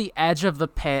hits the edge of the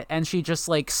pit and she just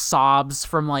like sobs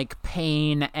from like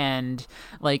pain and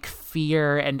like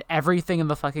fear and everything in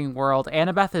the fucking world.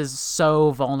 Annabeth is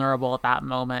so vulnerable at that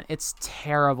moment. It's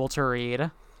terrible to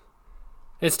read.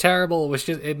 It's terrible, which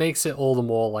just, it makes it all the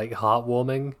more like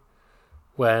heartwarming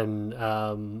when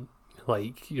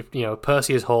like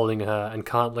Percy is holding her and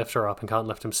can't lift her up and can't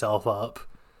lift himself up,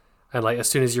 and like as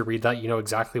soon as you read that, you know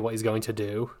exactly what he's going to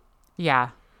do.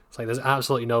 Yeah. It's like there's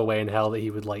absolutely no way in hell that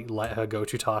he would like let her go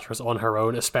to Tartarus on her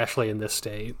own, especially in this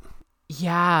state.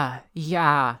 Yeah.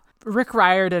 Rick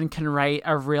Riordan can write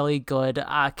a really good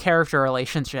character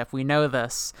relationship. We know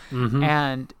this. Mm-hmm.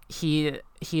 And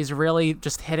he's really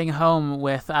just hitting home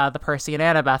with the Percy and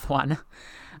Annabeth one.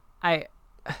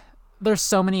 There's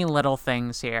so many little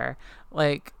things here.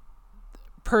 Like,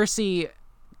 Percy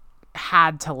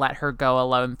had to let her go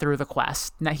alone through the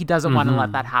quest. Now, he doesn't want to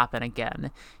let that happen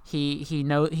again.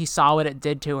 He saw what it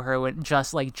did to her when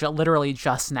literally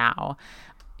just now.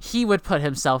 He would put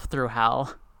himself through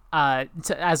hell.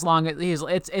 As long as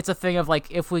it's a thing of like,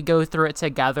 if we go through it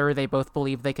together, they both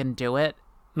believe they can do it.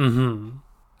 Mm-hmm.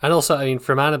 And also, I mean,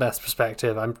 from Annabeth's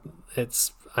perspective, I'm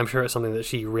sure it's something that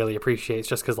she really appreciates,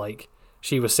 just because like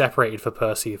she was separated for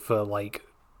Percy for like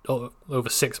over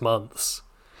 6 months.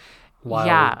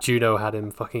 While Juno had him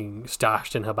fucking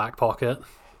stashed in her back pocket.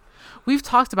 We've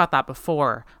talked about that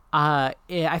before. I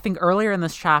think earlier in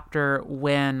this chapter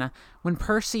when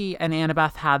Percy and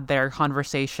Annabeth had their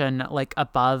conversation like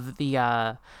above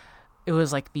the it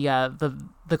was like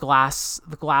the glass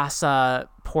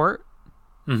port.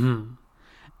 Mm-hmm.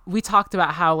 We talked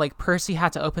about how like Percy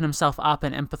had to open himself up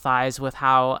and empathize with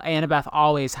how Annabeth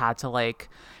always had to like.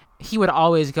 He would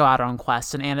always go out on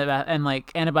quests, and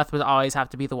Annabeth would always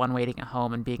have to be the one waiting at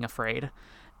home and being afraid.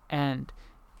 And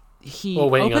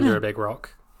waiting under a big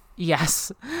rock.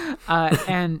 Yes,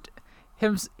 and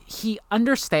he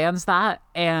understands that,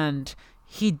 and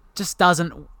he just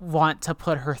doesn't want to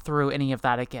put her through any of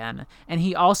that again. And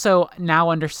he also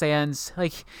now understands,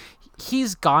 like,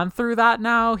 he's gone through that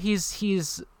now.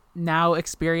 He's now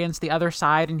experienced the other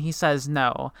side, and he says,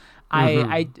 no,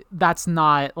 I that's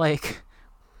not like.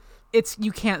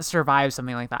 You can't survive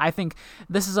something like that. I think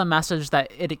this is a message that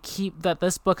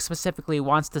this book specifically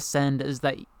wants to send, is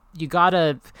that you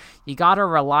gotta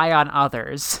rely on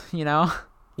others, you know?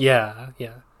 Yeah.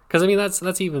 Because I mean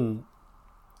that's even,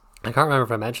 I can't remember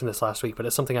if I mentioned this last week, but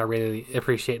it's something I really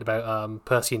appreciate about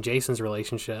Percy and Jason's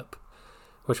relationship,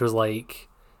 which was like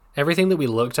everything that we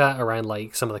looked at around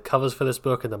like some of the covers for this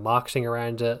book and the marketing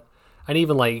around it, and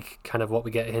even like kind of what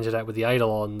we get hinted at with the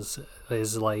Eidolons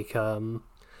is like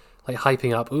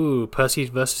hyping up, ooh, Percy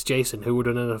versus Jason, who would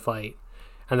win in a fight?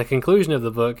 And the conclusion of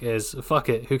the book is, fuck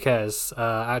it, who cares?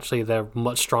 Actually, they're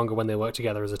much stronger when they work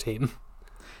together as a team.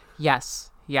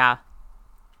 Yes, yeah.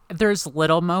 There's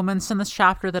little moments in this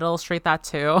chapter that illustrate that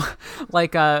too.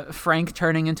 Like Frank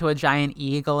turning into a giant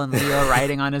eagle and Leo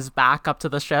riding on his back up to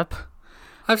the ship.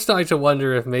 I'm starting to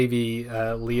wonder if maybe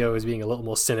Leo is being a little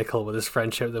more cynical with his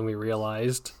friendship than we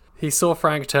realized. He saw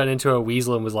Frank turn into a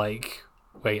weasel and was like,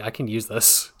 wait, I can use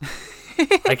this.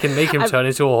 I can make him turn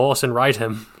into a horse and ride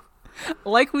him.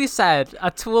 Like we said,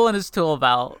 a tool in his tool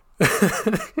belt.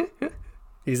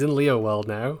 He's in Leo world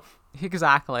now.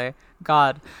 Exactly.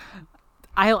 God.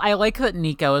 I like that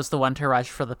Nico is the one to rush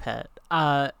for the pit.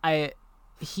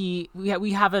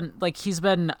 We haven't, like, he's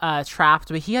been trapped,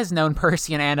 but he has known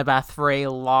Percy and Annabeth for a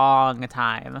long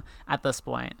time at this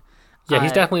point. Yeah,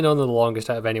 he's definitely known them the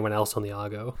longest out of anyone else on the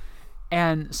Argo.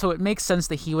 And so it makes sense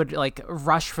that he would like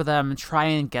rush for them, try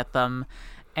and get them,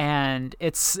 and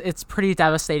it's pretty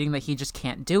devastating that he just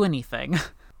can't do anything.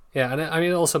 Yeah, and I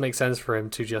mean, it also makes sense for him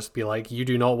to just be like, you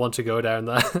do not want to go down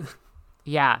there.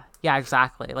 Yeah,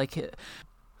 exactly. Like,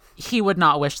 he would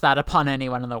not wish that upon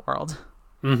anyone in the world.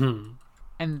 Mm-hmm.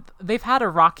 And they've had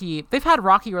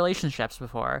rocky relationships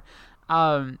before.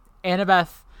 Annabeth,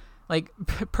 like,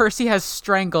 Percy has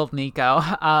strangled Nico.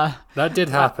 That did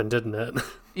happen, didn't it?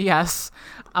 Yes.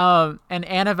 And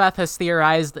Annabeth has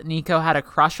theorized that Nico had a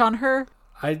crush on her.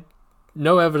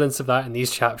 No evidence of that in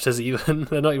these chapters even.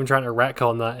 They're not even trying to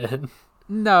retcon that in.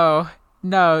 No,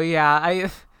 yeah.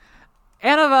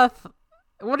 Annabeth,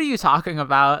 what are you talking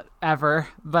about, ever?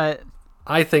 But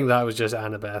I think that was just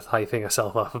Annabeth hyping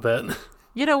herself up a bit.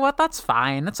 you know what? That's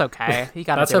fine. That's okay. You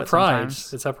gotta That's do her it pride.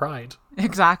 sometimes. It's her pride.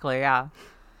 Exactly, yeah.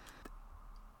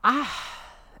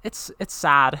 It's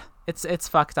sad. It's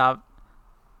fucked up.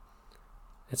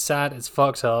 It's sad, it's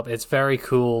fucked up. It's very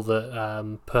cool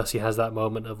that Percy has that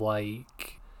moment of,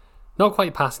 like, not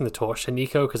quite passing the torch to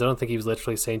Nico, because I don't think he was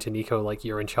literally saying to Nico, like,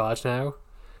 you're in charge now.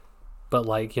 But,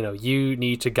 like, you know, you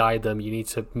need to guide them, you need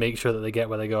to make sure that they get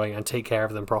where they're going and take care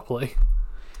of them properly.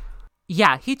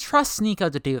 Yeah, he trusts Nico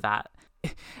to do that.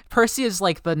 Percy is,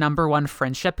 like, the number one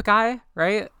friendship guy,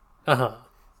 right? Uh-huh.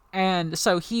 And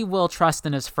so he will trust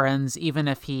in his friends, even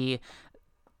if he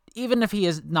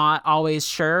is not always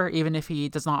sure, even if he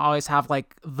does not always have,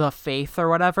 like, the faith or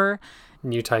whatever.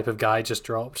 New type of guy just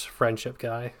dropped. Friendship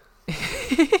guy.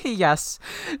 Yes,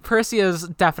 Percy is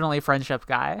definitely friendship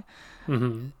guy.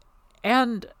 Mm-hmm.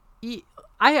 And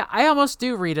I almost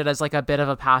do read it as, like, a bit of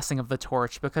a passing of the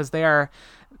torch, because they're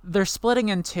splitting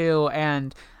in two,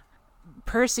 and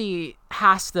Percy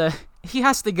has to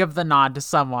give the nod to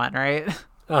someone, right?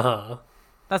 Uh-huh.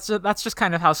 That's just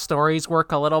kind of how stories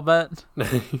work a little bit.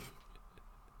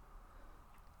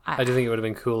 I do think it would have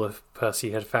been cool if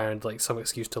Percy had found, like, some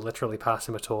excuse to literally pass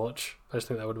him a torch. I just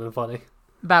think that would have been funny.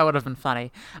 That would have been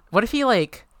funny. What if he,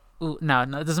 like... Ooh, no,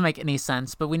 it doesn't make any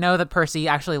sense, but we know that Percy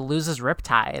actually loses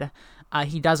Riptide.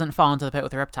 He doesn't fall into the pit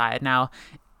with Riptide. Now,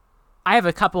 I have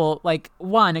a couple... Like,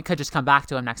 one, it could just come back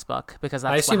to him next book, because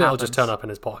that's I assume what it'll happens. just turn up in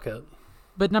his pocket.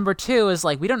 But number two is,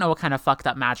 like, we don't know what kind of fucked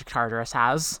up magic Tartarus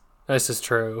has. This is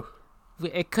true.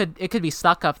 It could be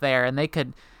stuck up there, and they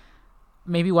could...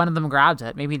 Maybe one of them grabbed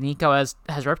it. Maybe Nico has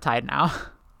Riptide now.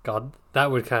 God, that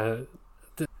would kind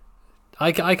of...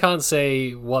 I can't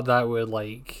say what that would,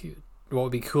 like... What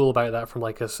would be cool about that from,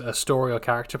 like, a story or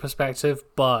character perspective,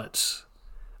 but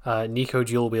Nico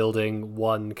dual-wielding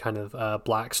one kind of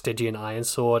black Stygian iron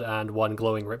sword and one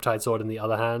glowing Riptide sword in the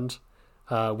other hand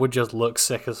would just look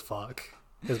sick as fuck,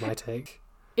 is my take.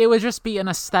 It would just be an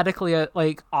aesthetically,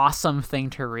 like, awesome thing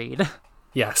to read.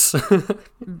 Yes.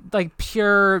 Like,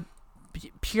 pure,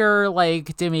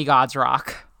 like, demigods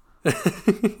rock.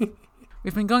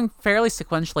 We've been going fairly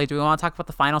sequentially. Do we want to talk about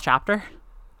the final chapter?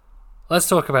 Let's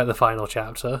talk about the final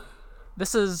chapter.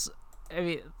 This is, I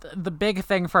mean, the big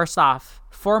thing first off.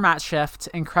 Format shift.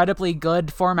 Incredibly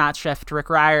good format shift, Rick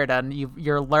Riordan.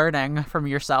 You're learning from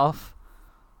yourself.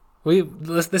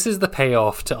 This is the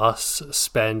payoff to us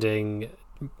spending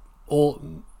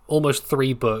almost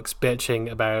 3 books bitching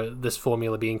about this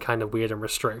formula being kind of weird and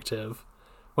restrictive.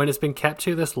 When it's been kept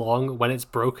to this long, when it's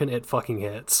broken, it fucking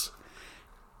hits.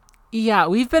 Yeah,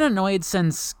 we've been annoyed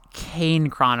since Kane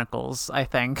Chronicles, I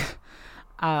think.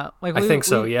 I think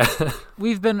so, yeah.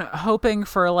 We've been hoping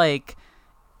for, like,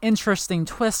 interesting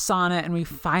twists on it, and we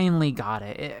finally got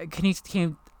it. Can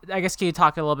you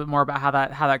talk a little bit more about how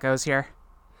that goes here?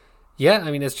 Yeah,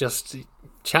 I mean, it's just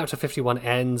chapter 51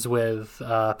 ends with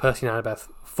Percy and Annabeth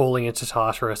falling into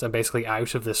Tartarus and basically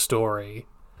out of this story.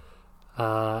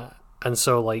 And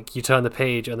so, like, you turn the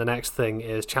page, and the next thing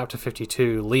is chapter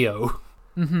 52, Leo.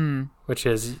 Mm-hmm. Which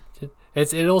is,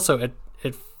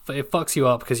 it fucks you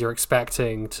up because you're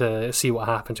expecting to see what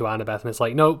happened to Annabeth, and it's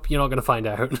like, nope, you're not going to find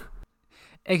out.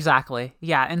 Exactly.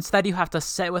 Yeah. Instead, you have to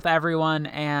sit with everyone,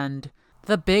 and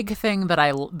the big thing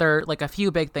there are, like, a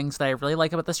few big things that I really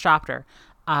like about this chapter.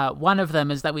 One of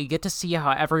them is that we get to see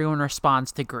how everyone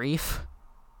responds to grief.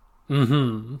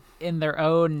 Mm-hmm. In their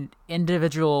own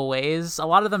individual ways. A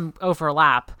lot of them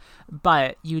overlap,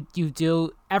 but you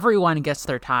do. Everyone gets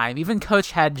their time. Even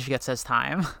Coach Hedge gets his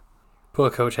time. Poor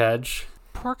Coach Hedge.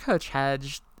 Poor Coach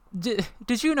Hedge.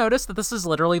 Did you notice that this is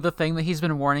literally the thing that he's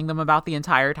been warning them about the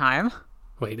entire time?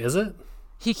 Wait, is it?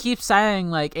 He keeps saying,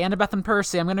 like, Annabeth and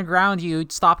Percy, I'm gonna ground you.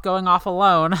 Stop going off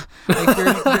alone.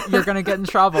 Like, you're gonna get in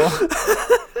trouble.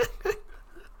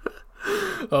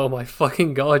 Oh my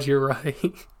fucking god, you're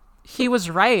right. He was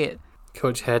right.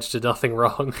 Coach Hedge did nothing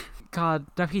wrong. God,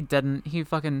 no, he didn't. He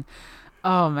fucking...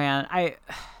 Oh, man.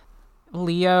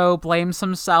 Leo blames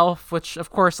himself, which,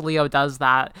 of course, Leo does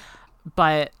that.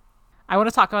 But I want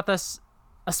to talk about this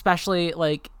especially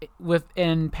like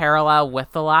in parallel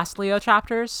with the last Leo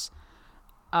chapters.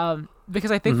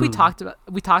 Because I think we talked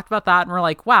about that, and we're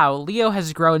like, wow, Leo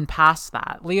has grown past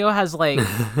that. Leo has like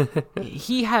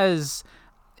his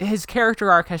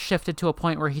character arc has shifted to a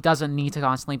point where he doesn't need to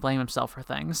constantly blame himself for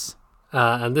things.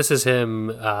 And this is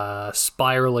him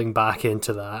spiraling back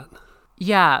into that.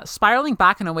 Yeah, spiraling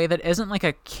back in a way that isn't like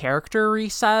a character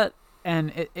reset.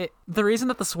 And the reason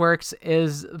that this works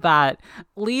is that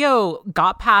Leo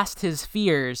got past his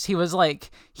fears. He was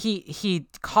like,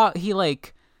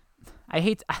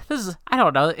 I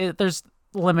don't know. There's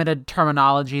limited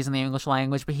terminologies in the English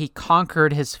language, but he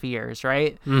conquered his fears,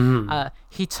 right? Mm-hmm.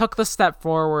 He took the step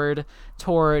forward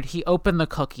he opened the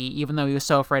cookie, even though he was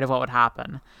so afraid of what would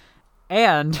happen.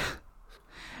 And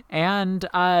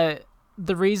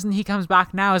the reason he comes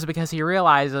back now is because he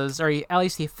realizes, at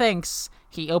least he thinks,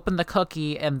 he opened the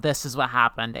cookie and this is what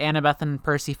happened. Annabeth and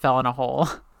Percy fell in a hole.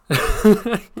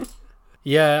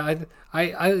 Yeah,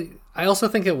 I also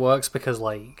think it works because,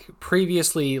 like,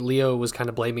 previously Leo was kind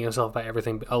of blaming himself about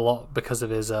everything a lot because of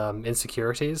his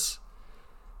insecurities.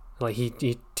 Like,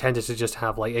 he tended to just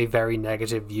have, like, a very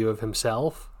negative view of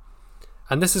himself.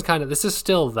 And this is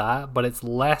still that, but it's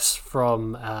less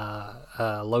from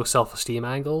a low self-esteem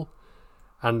angle.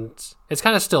 And it's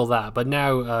kind of still that, but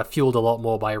now fueled a lot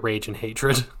more by rage and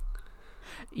hatred.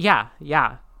 Yeah.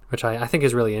 Which I think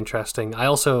is really interesting. I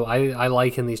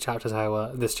like in these chapters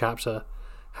how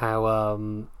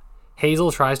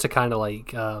Hazel tries to kind of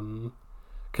like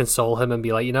console him and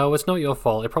be like, it's not your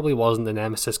fault. It probably wasn't the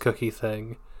Nemesis cookie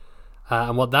thing.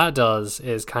 And what that does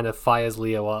is kind of fires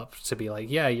Leo up to be like,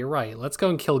 yeah, you're right. Let's go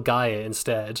and kill Gaia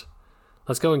instead.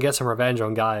 Let's go and get some revenge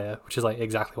on Gaia, which is like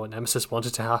exactly what Nemesis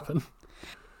wanted to happen.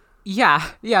 Yeah,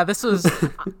 this was...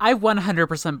 I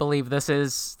 100% believe this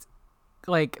is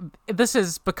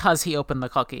because he opened the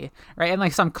cookie, right? In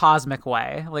like some cosmic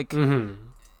way. Like,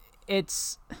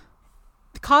 It's...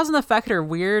 Cause and effect are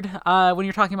weird when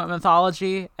you're talking about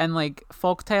mythology and like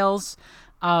folk tales,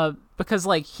 because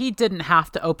like he didn't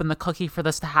have to open the cookie for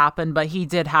this to happen, but he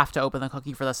did have to open the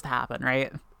cookie for this to happen,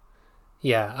 right?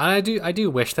 Yeah, I do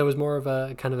wish there was more of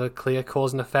a kind of a clear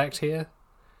cause and effect here.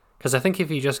 Because I think if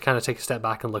you just kind of take a step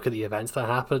back and look at the events that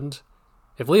happened,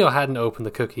 if Leo hadn't opened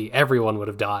the cookie, everyone would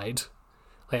have died.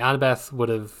 Like, Annabeth would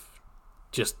have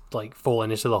just, like,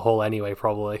 fallen into the hole anyway,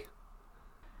 probably.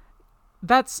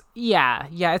 That's, yeah,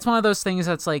 it's one of those things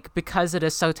that's, like, because it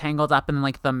is so tangled up in,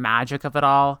 like, the magic of it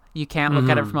all, you can't look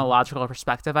at it from a logical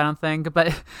perspective, I don't think.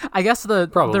 But I guess the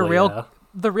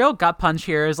real gut punch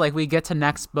here is, like, we get to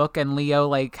next book and Leo,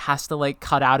 like, has to, like,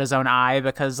 cut out his own eye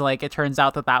because, like, it turns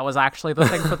out that was actually the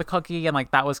thing for the cookie and, like,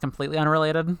 that was completely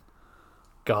unrelated.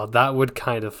 God, that would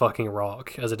kind of fucking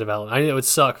rock as a development. I mean, it would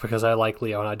suck because I like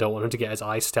Leo and I don't want him to get his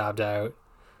eye stabbed out.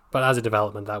 But as a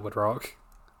development, that would rock.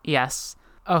 Yes.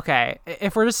 Okay,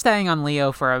 if we're just staying on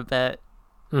Leo for a bit,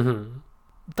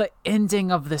 the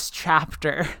ending of this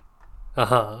chapter...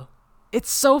 It's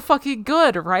so fucking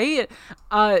good, right?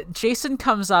 Jason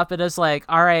comes up and is like,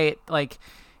 all right, like,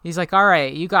 he's like, all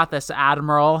right, you got this,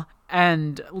 Admiral.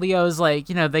 And Leo's like,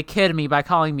 they kid me by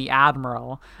calling me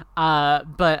Admiral.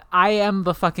 But I am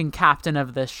the fucking captain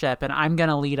of this ship and I'm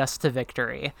gonna lead us to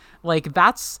victory. Like,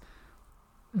 this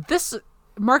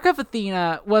Mark of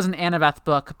Athena was an Annabeth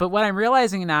book, but what I'm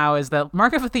realizing now is that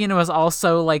Mark of Athena was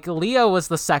also, like, Leo was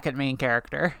the second main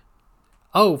character.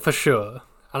 Oh, for sure.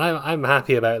 And I'm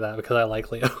happy about that because I like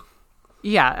Leo.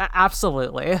 Yeah,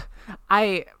 absolutely.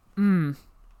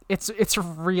 It's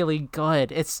really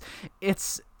good. It's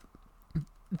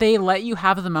they let you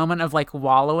have the moment of like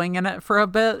wallowing in it for a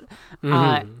bit,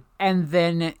 and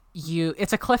then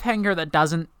it's a cliffhanger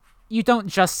that you don't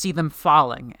just see them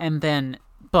falling and then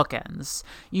bookends.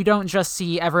 You don't just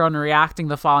see everyone reacting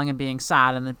to falling and being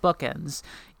sad and then bookends.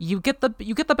 You get the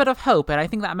bit of hope, and I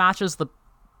think that matches the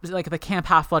Camp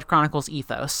Half-Blood Chronicles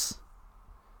ethos.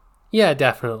 Yeah,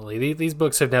 definitely. These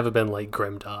books have never been, like,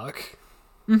 grimdark.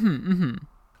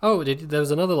 Oh, there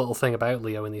was another little thing about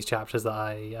Leo in these chapters that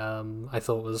I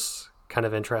thought was kind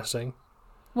of interesting.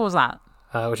 What was that?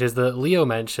 Which is that Leo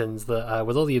mentions that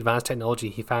with all the advanced technology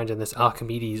he found in this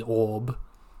Archimedes orb,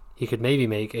 he could maybe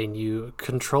make a new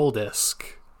control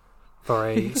disc for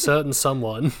a certain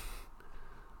someone.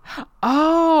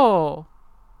 Oh,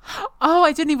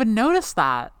 I didn't even notice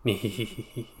that.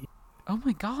 Oh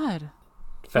my god.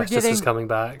 Festus is coming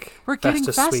back. We're getting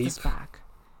Festus back.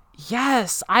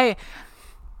 Yes,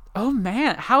 oh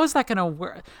man, how is that gonna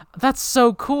work? That's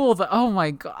so cool. Oh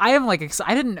my god, I am like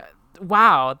excited.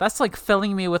 Wow, that's like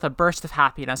filling me with a burst of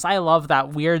happiness. I love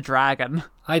that weird dragon.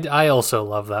 I also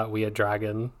love that weird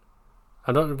dragon.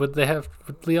 Would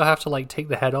Leo have to like take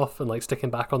the head off and like stick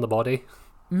him back on the body?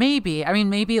 Maybe. I mean,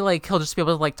 maybe like he'll just be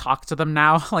able to like talk to them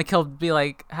now. Like he'll be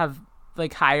like have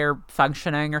like higher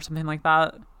functioning or something like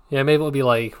that. Yeah, maybe it'll be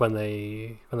like when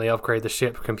they upgrade the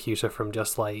ship computer from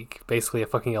just like basically a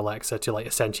fucking Alexa to like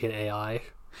a sentient AI.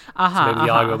 So maybe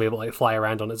the Argo will be able to like fly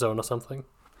around on its own or something.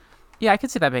 Yeah, I could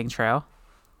see that being true.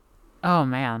 Oh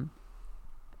man,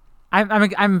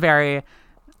 I'm very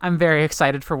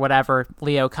excited for whatever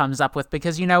Leo comes up with,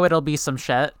 because you know it'll be some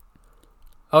shit.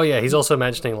 Oh yeah, he's also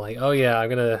mentioning like, oh yeah, I'm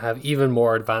gonna have even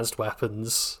more advanced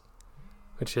weapons,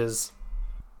 which is,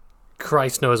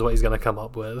 Christ knows what he's gonna come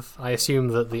up with. I assume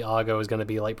that the Argo is gonna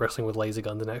be like bristling with laser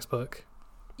guns the next book.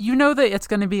 You know that it's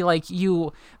going to be like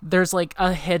there's like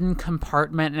a hidden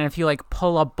compartment, and if you like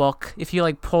pull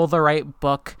the right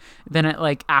book, then it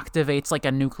like activates like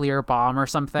a nuclear bomb or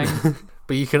something.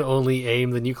 But you can only aim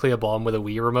the nuclear bomb with a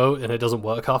Wii remote, and it doesn't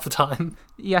work half the time.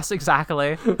 Yes,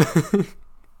 exactly.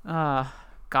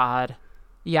 God.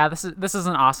 Yeah, this is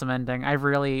an awesome ending. I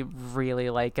really, really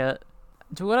like it.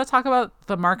 Do we want to talk about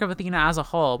the Mark of Athena as a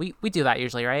whole? We do that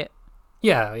usually, right?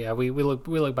 Yeah, we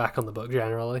look back on the book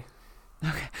generally.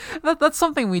 Okay, that's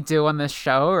something we do on this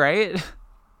show, right?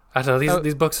 I don't know.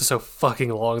 These books are so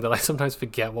fucking long that I sometimes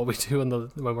forget what we do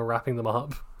when we're wrapping them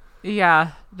up.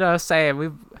 Yeah, no, same.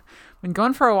 We've been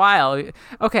going for a while.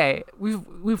 Okay,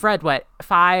 we've read what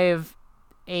 5,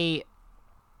 8,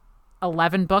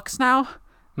 11 books now.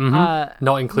 Mm-hmm.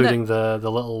 Not including the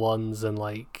little ones and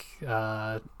like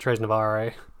Tres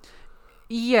Navarre.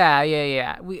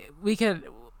 Yeah.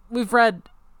 We've read.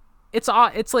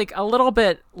 It's like a little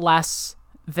bit less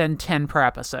than 10 per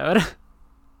episode,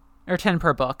 or 10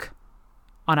 per book,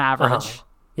 on average.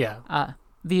 Yeah.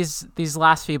 These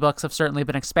last few books have certainly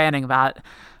been expanding that,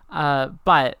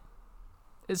 but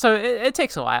so it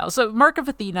takes a while. So Mark of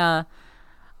Athena,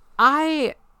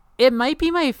 it might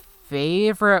be my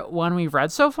favorite one we've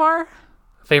read so far.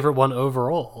 Favorite one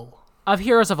overall? Of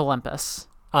Heroes of Olympus.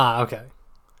 Okay.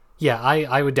 Yeah,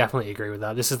 I would definitely agree with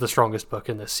that. This is the strongest book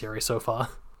in this series so far.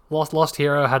 Lost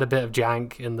Hero had a bit of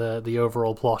jank in the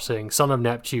overall plotting. Son of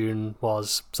Neptune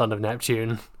was Son of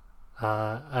Neptune.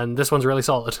 And this one's really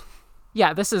solid.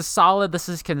 Yeah, this is solid. This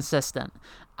is consistent.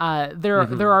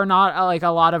 There are not like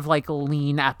a lot of like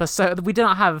lean episodes. We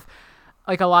didn't have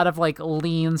like a lot of like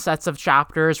lean sets of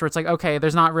chapters where it's like, okay,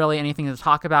 there's not really anything to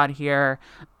talk about here.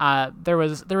 There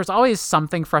was always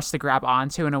something for us to grab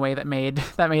onto in a way that made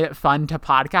it fun to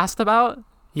podcast about.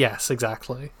 Yes,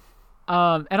 exactly.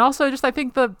 And also just I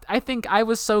think I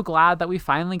was so glad that we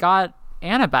finally got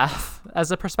Annabeth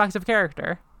as a perspective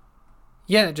character.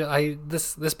 Yeah,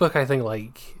 this book I think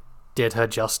like did her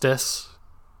justice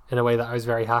in a way that I was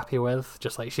very happy with.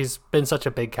 Just like she's been such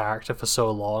a big character for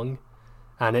so long,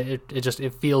 and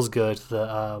it feels good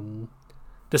that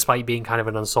despite being kind of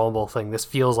an ensemble thing, this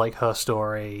feels like her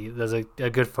story. There's a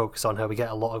good focus on her. We get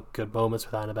a lot of good moments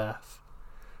with Annabeth.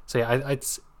 So yeah,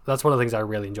 that's one of the things I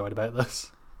really enjoyed about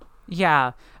this.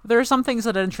 Yeah, there are some things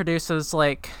that it introduces,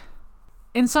 like,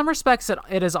 in some respects,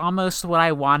 it is almost what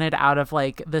I wanted out of,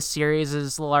 like, this series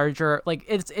is larger, like,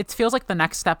 it feels like the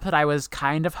next step that I was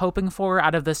kind of hoping for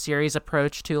out of the series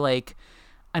approach to, like,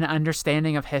 an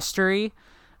understanding of history,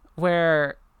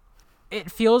 where it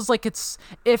feels like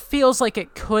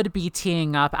it could be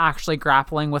teeing up actually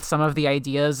grappling with some of the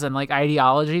ideas and, like,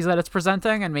 ideologies that it's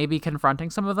presenting and maybe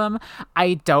confronting some of them.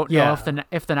 I don't know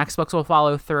if the next books will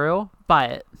follow through,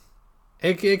 but...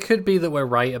 It could be that we're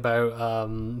right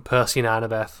about Percy and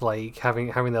Annabeth like having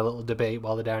their little debate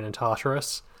while they're down in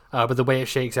Tartarus. But the way it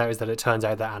shakes out is that it turns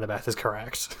out that Annabeth is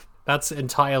correct. That's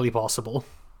entirely possible.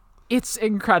 It's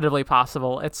incredibly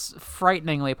possible. It's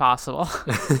frighteningly possible.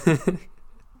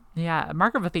 Yeah,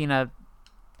 Mark of Athena.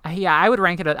 Yeah, I would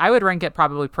rank it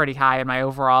probably pretty high in my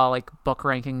overall like book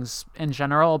rankings in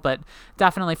general, but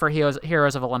definitely for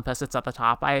Heroes of Olympus, it's at the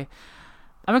top.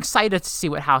 I'm excited to see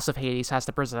what House of Hades has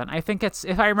to present. I think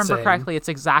if I remember correctly, it's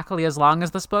exactly as long as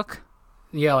this book.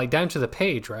 Yeah, like down to the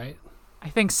page, right? I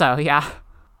think so, yeah.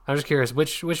 I'm just curious,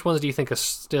 which ones do you think are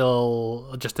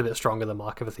still just a bit stronger than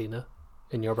Mark of Athena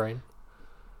in your brain?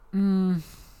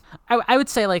 I would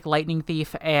say like Lightning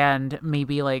Thief and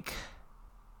maybe like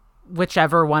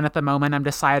whichever one at the moment I'm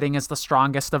deciding is the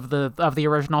strongest of the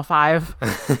original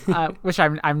 5, which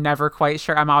I'm never quite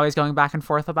sure. I'm always going back and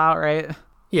forth about, right?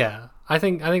 Yeah. I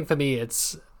think for me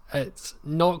it's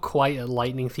not quite at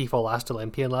Lightning Thief or Last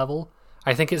Olympian level.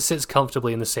 I think it sits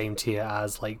comfortably in the same tier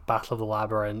as like Battle of the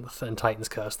Labyrinth and Titan's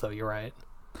Curse, though. You're right.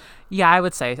 Yeah, I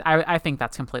would say I think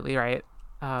that's completely right.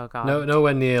 Oh god.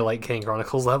 Nowhere near like King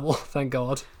Chronicles level. Thank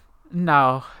God.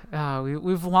 No,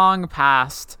 we've long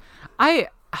passed. I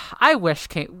wish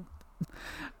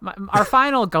Our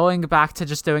final going back to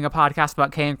just doing a podcast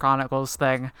about Kane Chronicles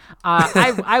thing.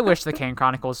 I wish the Kane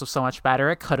Chronicles was so much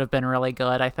better. It could have been really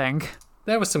good, I think.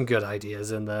 There were some good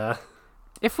ideas in there.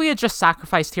 If we had just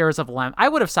sacrificed Heroes of Olympus, I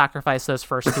would have sacrificed those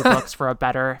first two books for a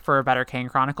better Kane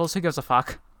Chronicles. Who gives a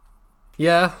fuck?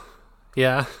 Yeah.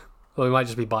 Well, we might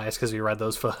just be biased because we read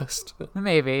those first.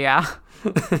 Maybe, yeah.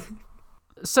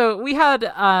 So we had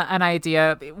an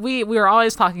idea. We were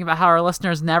always talking about how our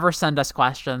listeners never send us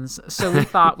questions. So we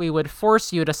thought we would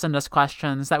force you to send us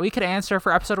questions that we could answer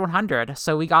for episode 100.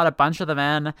 So we got a bunch of them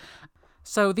in.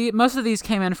 So most of these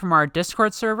came in from our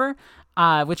Discord server,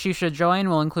 which you should join.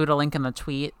 We'll include a link in the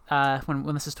tweet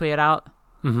when this is tweeted out.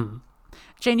 Mm-hmm.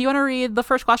 Jane, do you want to read the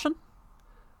first question?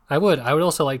 I would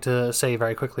also like to say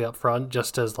very quickly up front,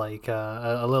 just as like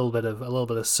a little bit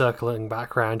of circling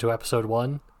background to episode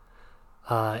 1.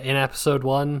 In episode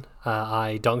 1,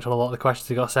 I dunked on a lot of the questions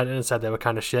that got sent in and said they were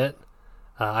kind of shit.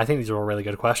 I think these are all really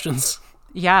good questions.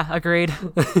 Yeah, agreed.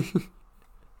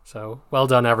 So, well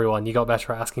done, everyone. You got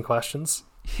better at asking questions.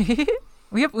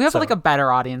 we have like a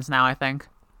better audience now, I think.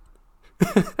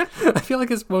 I feel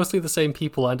like it's mostly the same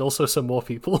people and also some more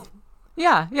people.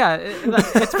 Yeah,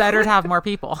 it's better to have more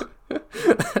people.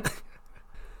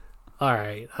 All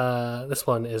right, this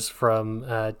one is from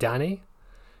Danny,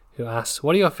 who asks,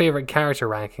 what are your favorite character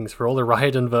rankings for all the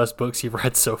Raiden-verse books you've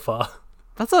read so far?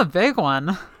 That's a big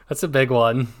one. That's a big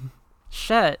one.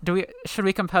 Shit. Should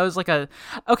we compose like a...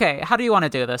 Okay, how do you want to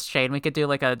do this, Shane? We could do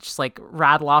like just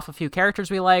rattle off a few characters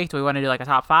we like. Do we want to do like a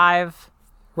top 5?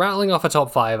 Rattling off a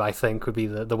top 5, I think, would be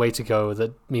the way to go.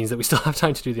 That means that we still have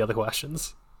time to do the other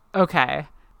questions. Okay.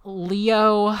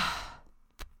 Leo,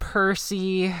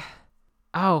 Percy,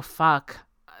 oh fuck,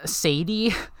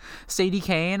 Sadie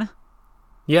Kane.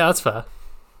 Yeah, that's fair.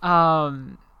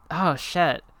 Oh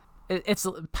shit, it's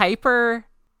Piper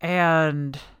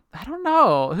and I don't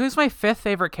know who's my 5th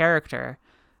favorite character.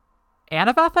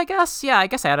 Annabeth, I guess. Yeah, I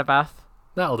guess Annabeth.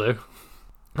 That'll do.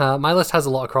 My list has a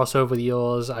lot of crossover with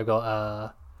yours. I've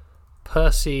got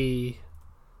Percy,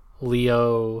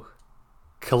 Leo.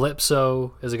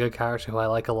 Calypso is a good character who I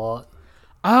like a lot.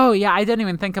 Oh, yeah, I didn't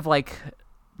even think of, like,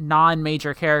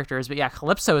 non-major characters, but yeah,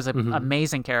 Calypso is an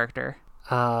amazing character.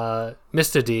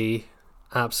 Mr. D,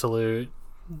 absolute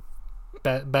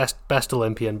best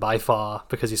Olympian by far,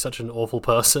 because he's such an awful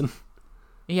person.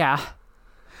 Yeah.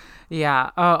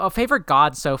 Favorite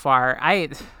god so far,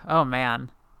 oh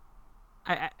man.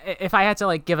 If I had to,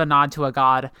 like, give a nod to a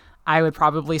god, I would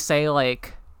probably say,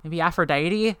 like, maybe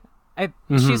Aphrodite.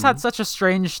 She's had such a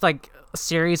strange, like,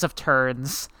 series of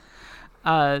turns.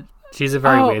 She's a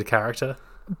very weird character.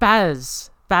 Bez.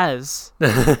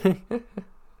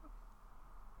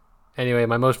 Anyway,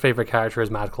 my most favorite character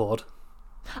is Mad Claude.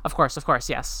 Of course,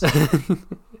 yes.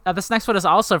 This next one is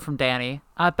also from Danny.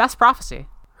 Best prophecy.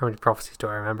 How many prophecies do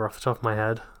I remember off the top of my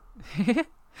head?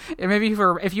 Maybe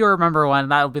if you remember one,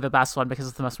 that'll be the best one because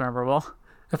it's the most memorable.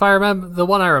 If I remember, the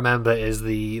one I remember is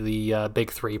the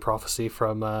Big 3 prophecy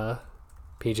from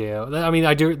PJO. I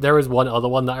mean, there is one other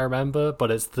one that I remember,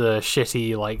 but it's the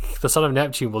shitty, like, the son of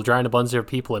Neptune will drown a bunch of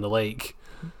people in a lake.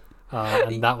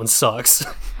 And that one sucks.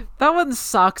 That one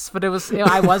sucks, but I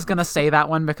was going to say that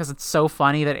one because it's so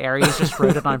funny that Ares just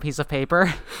wrote it on a piece of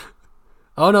paper.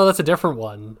 Oh, no, that's a different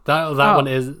one. That one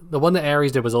is... The one that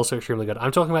Ares did was also extremely good.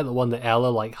 I'm talking about the one that Ella,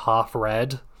 like, half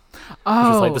read. Oh.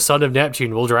 Which is like, the son of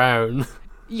Neptune will drown.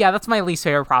 Yeah, that's my least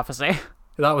favorite prophecy.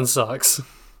 That one sucks.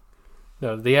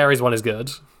 No, the Ares one is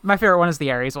good. My favorite one is the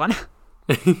Ares one.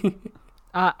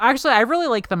 Actually, I really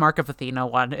like the Mark of Athena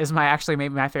one. Is maybe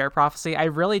my favorite prophecy. I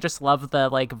really just love the,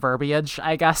 like, verbiage,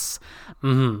 I guess.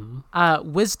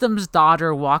 Mm-hmm. Wisdom's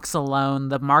daughter walks alone.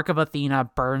 The Mark of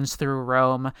Athena burns through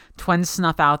Rome. Twins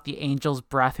snuff out the angel's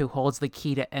breath who holds the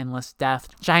key to endless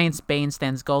death. Giant's bane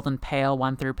stands golden pale,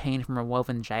 won through pain from a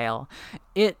woven jail.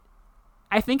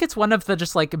 I think it's one of the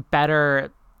just, like,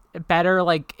 better,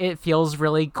 like, it feels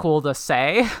really cool to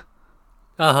say.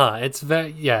 It's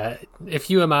very, yeah. If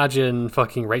you imagine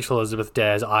fucking Rachel Elizabeth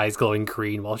Dare's eyes glowing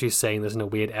green while she's saying this in a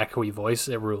weird echoey voice,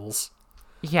 it rules.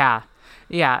 Yeah.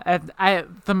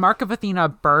 The Mark of Athena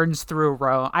burns through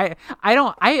Rome. I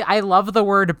love the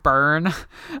word burn.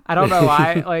 I don't know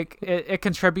why. Like, it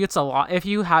contributes a lot. If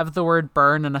you have the word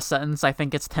burn in a sentence, I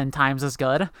think it's 10 times as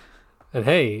good. And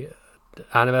hey,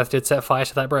 Annabeth did set fire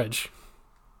to that bridge.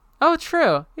 Oh,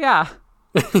 true. Yeah.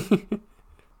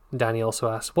 Danny also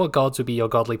asks, what gods would be your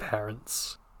godly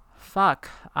parents? Fuck.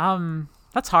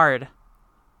 That's hard.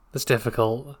 That's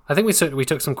difficult. I think we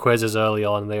took some quizzes early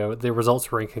on. The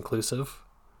results were inconclusive.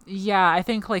 Yeah, I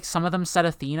think, like, some of them said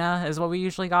Athena is what we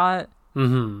usually got.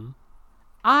 Mm-hmm.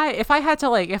 If I had to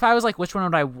like, if I was like, which one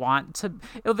would I want to?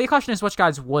 The question is, which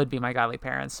gods would be my godly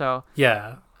parents? So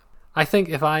Yeah, I think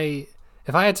if I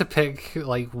had to pick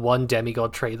like one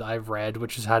demigod trait that I've read,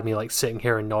 which has had me like sitting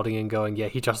here and nodding and going, yeah,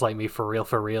 he just like me for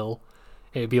real,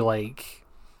 it'd be like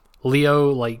Leo,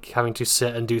 like having to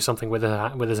sit and do something with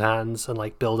his hands and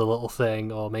like build a little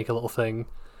thing or make a little thing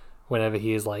whenever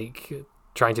he is like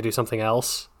trying to do something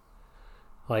else.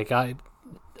 Like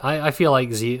I feel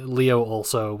like Leo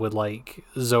also would like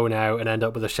zone out and end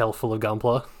up with a shelf full of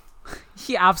Gunpla.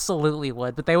 he absolutely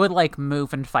would, but they would like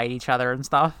move and fight each other and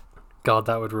stuff. God,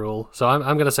 that would rule. So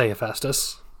I'm gonna say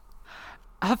Hephaestus.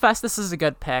 Hephaestus is a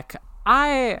good pick.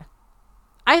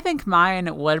 I think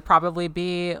mine would probably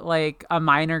be like a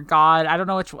minor god. I don't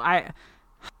know which.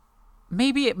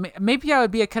 Maybe I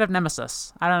would be a kid of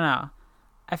Nemesis. I don't know.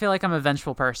 I feel like I'm a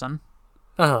vengeful person.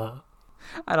 Uh-huh.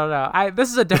 I don't know.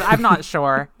 I'm not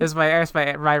sure. Is my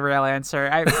real answer.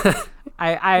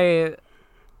 I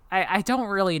don't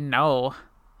really know.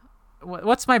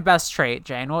 What's my best trait,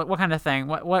 Jane? What kind of thing?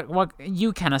 What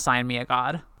you can assign me a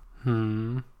god?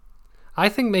 I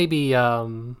think maybe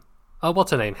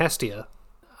what's her name? Hestia.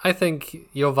 I think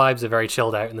your vibes are very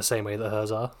chilled out in the same way that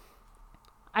hers are.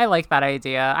 I like that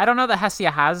idea. I don't know that Hestia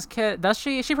has kid. Does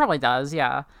she? She probably does.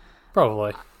 Yeah.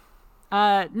 Probably.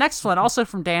 Next one, also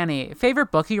from Danny. Favorite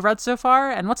book you read so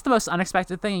far, and what's the most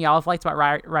unexpected thing y'all have liked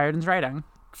about Riordan's writing?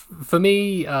 For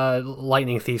me,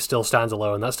 Lightning Thief still stands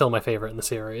alone. That's still my favorite in the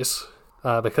series.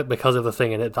 Because of the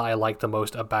thing in it that I liked the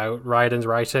most about Riordan's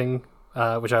writing,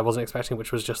 which I wasn't expecting,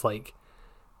 which was just like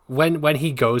when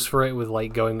he goes for it with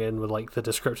like going in with like the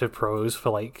descriptive prose for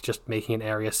like just making an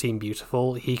area seem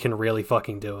beautiful, he can really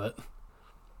fucking do it.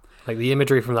 Like the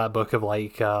imagery from that book of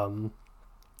like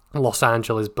Los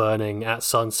Angeles burning at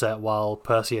sunset while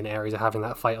Percy and Ares are having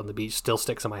that fight on the beach still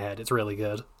sticks in my head. It's really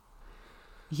good.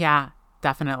 Yeah,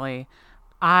 definitely.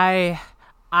 I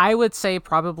would say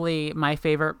probably my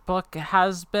favorite book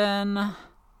has been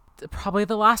probably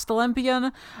The Last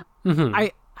Olympian. Mm-hmm.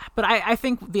 I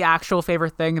think the actual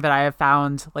favorite thing that I have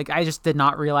found, like I just did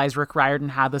not realize Rick Riordan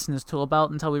had this in his tool belt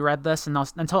until we read this, and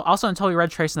until we read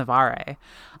Tres Navarre,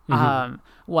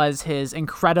 was his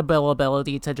incredible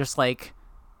ability to just like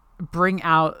bring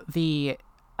out the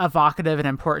evocative and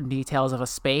important details of a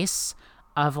space,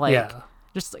 of like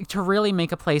just like, to really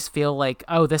make a place feel like,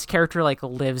 oh, this character like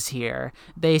lives here.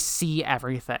 They see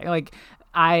everything. Like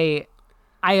I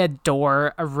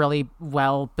adore a really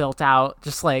well built out,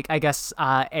 just like I guess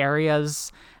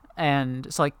areas,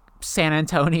 and so like San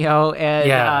Antonio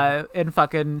and in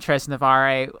fucking Tres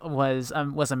Navarre was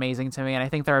amazing to me, and I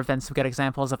think there have been some good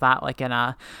examples of that. Like in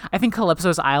I think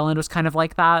Calypso's Island was kind of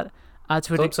like that.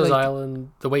 Calypso's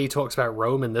Island, the way he talks about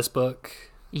Rome in this book.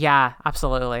 Yeah,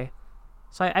 absolutely.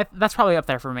 So I that's probably up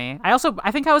there for me. I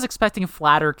think I was expecting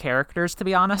flatter characters, to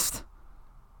be honest.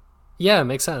 Yeah,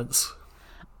 makes sense.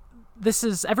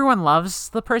 Everyone loves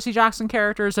the Percy Jackson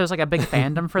characters. There's like a big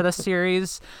fandom for this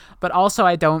series, but also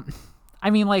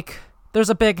there's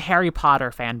a big Harry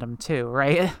Potter fandom too,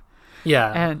 right?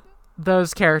 Yeah. And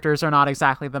those characters are not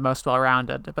exactly the most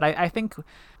well-rounded, but I think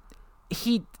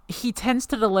he tends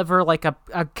to deliver like a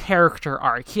character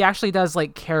arc. He actually does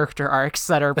like character arcs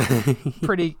that are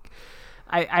pretty,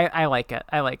 I like it.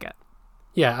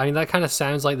 Yeah, I mean, that kind of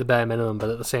sounds like the bare minimum, but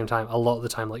at the same time, a lot of the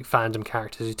time, like, fandom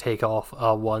characters who take off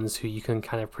are ones who you can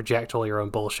kind of project all your own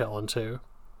bullshit onto.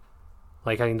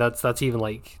 Like, I mean, that's even,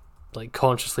 like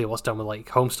consciously what's done with, like,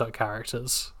 Homestuck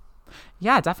characters.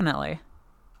 Yeah, definitely.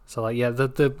 So, like, yeah,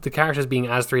 the characters being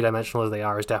as three-dimensional as they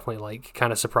are is definitely, like,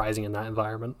 kind of surprising in that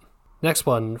environment. Next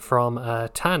one from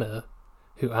Tanner,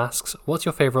 who asks, what's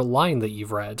your favorite line that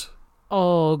you've read?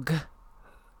 Ugh.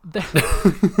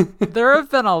 There have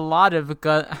been a lot of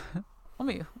good. Let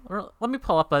me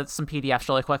pull up some PDFs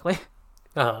really quickly.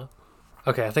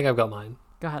 Okay, I think I've got mine.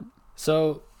 Go ahead.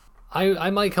 So,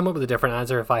 I might come up with a different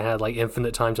answer if I had like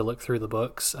infinite time to look through the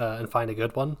books and find a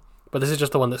good one. But this is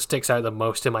just the one that sticks out the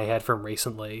most in my head from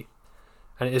recently,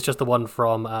 and it is just the one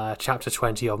from chapter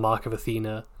 20 of Mark of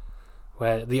Athena,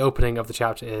 where the opening of the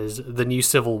chapter is the new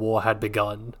civil war had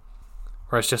begun.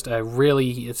 Where it's just a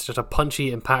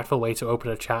punchy, impactful way to open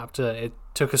a chapter. It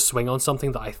took a swing on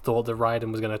something that I thought that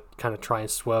Riordan was going to kind of try and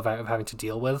swerve out of having to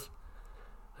deal with.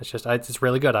 It's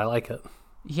really good. I like it.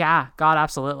 Yeah, God,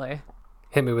 absolutely.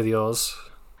 Hit me with yours.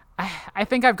 I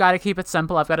think I've got to keep it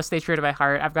simple. I've got to stay true to my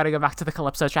heart. I've got to go back to the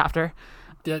Calypso chapter.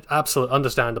 Yeah, absolutely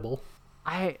understandable.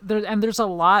 There's a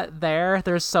lot there.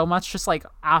 There's so much just like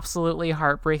absolutely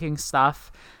heartbreaking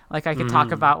stuff. Like I could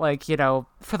talk about like, you know,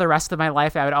 for the rest of my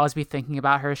life, I would always be thinking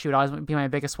about her. She would always be my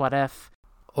biggest what if.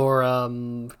 Or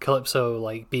Calypso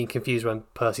like being confused when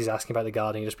Percy's asking about the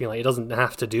guardian, just being like, he doesn't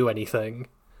have to do anything,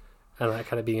 and that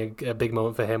kind of being a big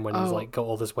moment for him when he's like got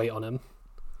all this weight on him.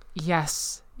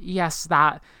 Yes,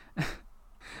 that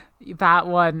that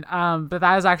one. But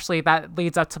that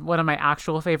leads up to one of my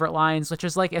actual favorite lines, which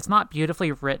is like, it's not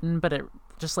beautifully written, but it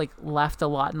just like left a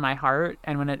lot in my heart,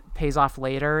 and when it pays off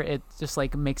later, it just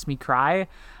like makes me cry.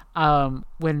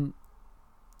 When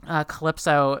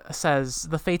Calypso says,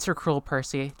 "The fates are cruel,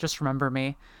 Percy. Just remember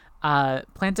me.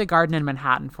 Plant a garden in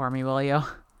Manhattan for me, will you?"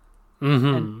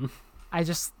 Mm-hmm.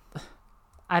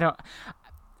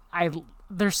 And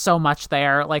there's so much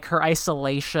there, like her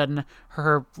isolation,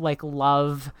 her like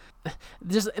love,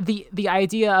 just the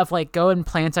idea of like, go and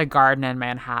plant a garden in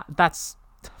Manhattan.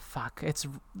 It's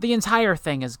the entire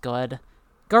thing is good.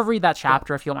 Go read that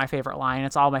chapter if you want my favorite line.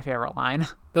 It's all my favorite line.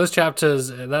 That chapter is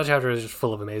just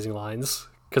full of amazing lines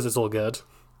because it's all good.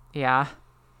 Yeah.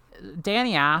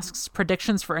 Danny asks,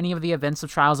 predictions for any of the events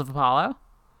of Trials of Apollo?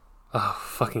 Oh,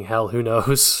 fucking hell, who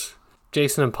knows?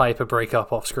 Jason and Piper break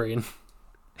up off screen.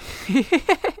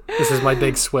 This is my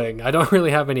big swing. I don't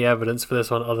really have any evidence for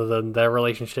this one other than their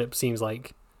relationship seems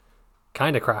like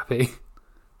kind of crappy.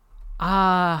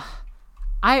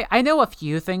 I know a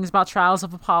few things about Trials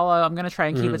of Apollo. I'm going to try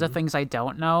and keep it to things I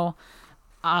don't know.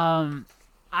 I'm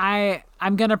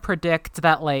going to predict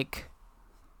that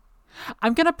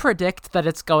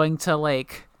it's going to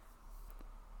like,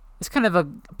 it's kind of a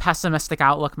pessimistic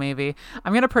outlook maybe.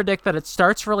 I'm going to predict that it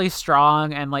starts really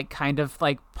strong and like kind of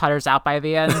like putters out by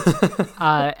the end.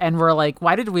 And we're like,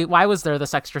 why was there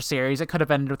this extra series? It could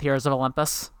have ended with Heroes of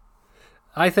Olympus.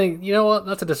 I think, you know what?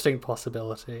 That's a distinct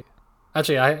possibility.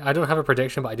 Actually, I don't have a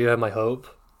prediction, but I do have my hope.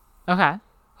 Okay.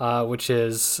 Which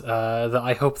is that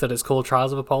I hope that it's called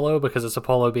Trials of Apollo because it's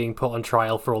Apollo being put on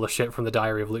trial for all the shit from the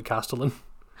Diary of Luke Castellan.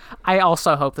 I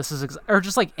also hope this is or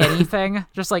just like anything,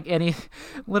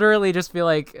 literally just be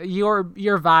like, your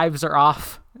vibes are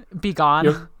off, be gone.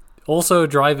 You're also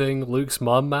driving Luke's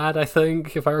mom mad, I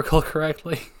think, if I recall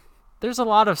correctly. There's a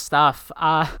lot of stuff.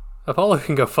 Apollo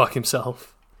can go fuck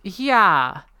himself.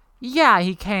 Yeah,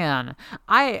 he can.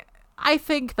 I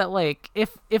think that like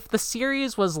if the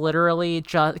series was literally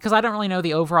just, because I don't really know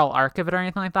the overall arc of it or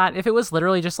anything like that, if it was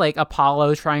literally just like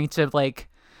Apollo trying to like,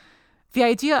 the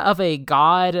idea of a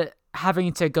god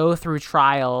having to go through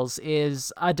trials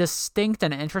is a distinct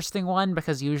and interesting one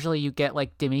because usually you get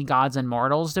like demigods and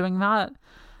mortals doing that.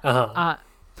 Uh-huh.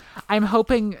 I'm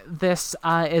hoping this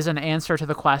is an answer to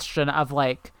the question of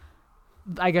like,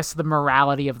 I guess, the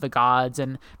morality of the gods,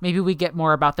 and maybe we get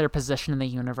more about their position in the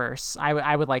universe.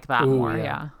 I would like that more,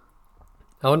 yeah.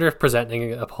 I wonder if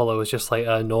presenting Apollo as just like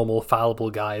a normal, fallible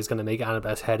guy is going to make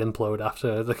Annabeth's head implode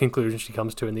after the conclusion she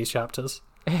comes to in these chapters.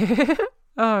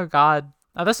 Oh, God.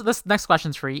 This next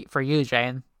question's for you,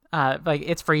 Jane. Like,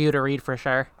 it's for you to read for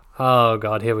sure. Oh,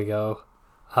 God, here we go.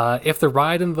 If the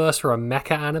Raidenverse were a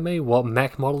mecha anime, what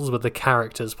mech models would the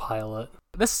characters pilot?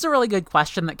 This is a really good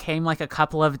question that came like a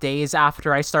couple of days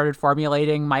after I started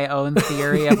formulating my own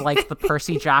theory of like the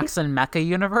Percy Jackson mecha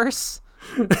universe.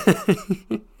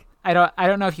 I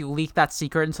don't know if you leaked that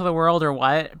secret into the world or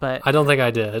what, but I don't think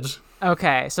I did.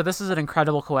 Okay, so this is an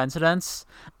incredible coincidence.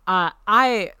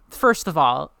 First of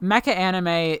all, mecha anime,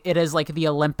 it is like the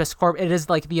Olympus Corporation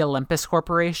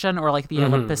or like the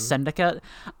Olympus Syndicate,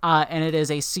 and it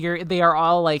is a series. They are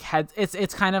all like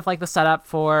it's kind of like the setup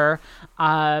for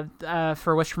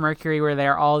Witch Mercury, where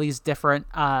there are all these different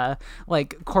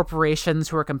like corporations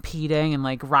who are competing and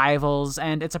like rivals,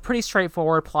 and it's a pretty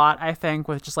straightforward plot, I think,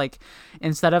 with just like,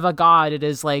 instead of a god, it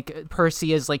is like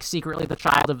Percy is like secretly the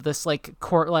child of this like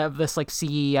this like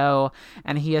CEO,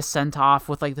 and he is sent off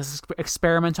with like this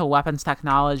experimental weapons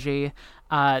technology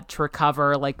to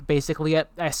recover like basically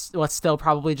what's still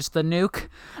probably just the nuke.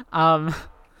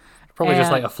 Probably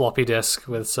just like a floppy disk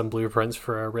with some blueprints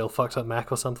for a real fucked up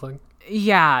mech or something.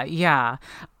 Yeah.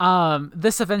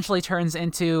 This eventually turns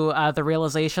into the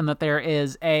realization that there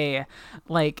is a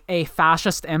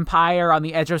fascist empire on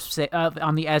the edge of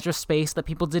space that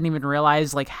people didn't even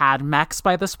realize like had mechs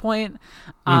by this point.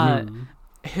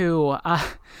 Who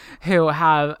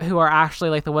are actually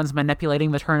like the ones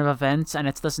manipulating the turn of events, and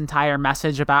it's this entire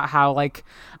message about how like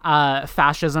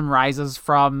fascism rises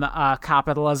from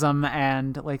capitalism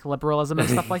and like liberalism and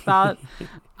stuff like that.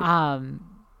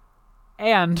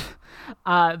 And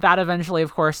that eventually,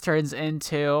 of course, turns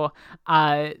into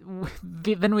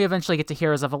then we eventually get to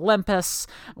Heroes of Olympus,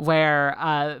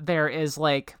 where there is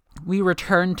like, we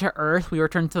return to Earth. We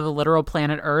return to the literal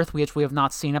planet Earth, which we have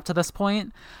not seen up to this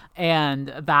point. And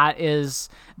there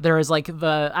is like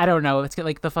I don't know, it's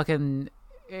like the fucking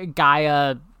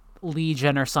Gaia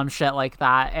Legion or some shit like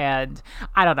that. And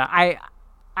I don't know.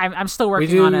 I'm still We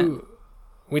working on it.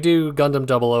 we do Gundam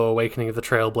 00 Awakening of the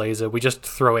Trailblazer. We just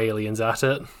throw aliens at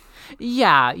it.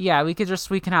 Yeah, we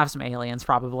can have some aliens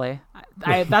probably.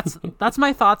 That's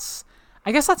my thoughts.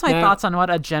 I guess that's my thoughts on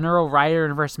what a general Rider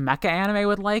Universe mecha anime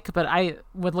would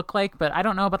look like, but I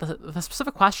don't know about the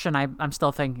specific question. I'm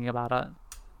still thinking about it.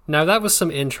 Now, that was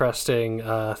some interesting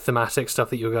thematic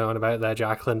stuff that you were going on about there,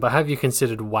 Jacqueline, but have you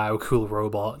considered WoW Cool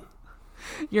Robot?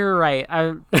 You're right.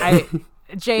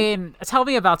 Jane, tell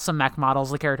me about some mech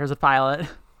models the characters would pilot.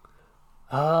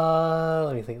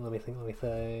 Let me think.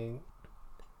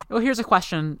 Well, here's a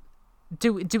question.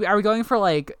 Are we going for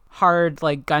like hard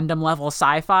like Gundam level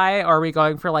sci-fi, or are we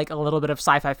going for like a little bit of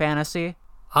sci-fi fantasy?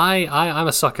 I'm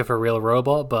a sucker for real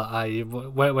robot, but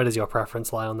where does your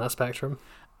preference lie on that spectrum?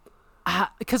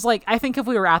 Because like I think if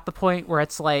we were at the point where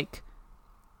it's like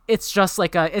it's just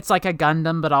like a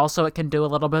Gundam, but also it can do a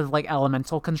little bit of like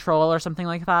elemental control or something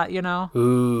like that, you know?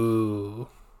 Ooh.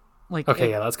 Like okay,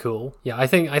 yeah, that's cool. Yeah, I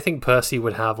think Percy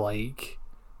would have like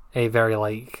a very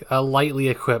like a lightly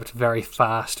equipped, very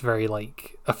fast, very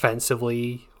like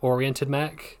offensively oriented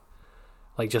mech,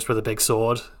 like just with a big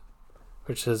sword,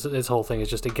 which is his whole thing is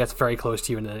just it gets very close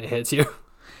to you and then it hits you.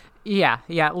 Yeah.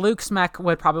 Luke's mech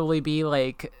would probably be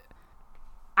like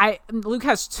Luke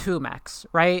has two mechs,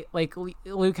 right? Like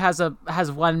Luke has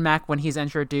one mech when he's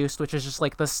introduced, which is just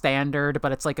like the standard,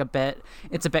 but it's a bit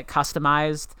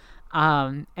customized.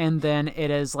 And then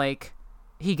it is like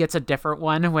he gets a different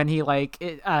one when he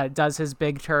does his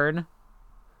big turn.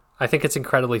 I think it's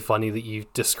incredibly funny that you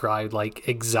described like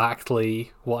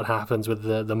exactly what happens with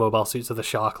the mobile suits of the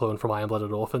Shark clone from Iron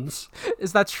Blooded Orphans.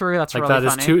 Is that true? That's like really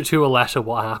that funny. is to a letter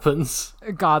what happens.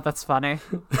 God, that's funny.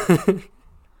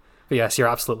 But yes, you're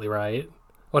absolutely right.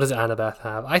 What does Annabeth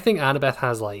have? I think Annabeth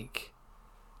has like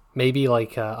maybe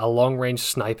like a long range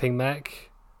sniping mech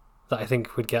that I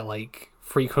think would get like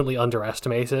frequently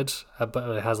underestimated,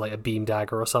 but it has like a beam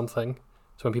dagger or something.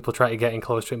 So when people try to get in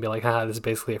close to it and be like, this is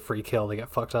basically a free kill, they get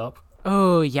fucked up.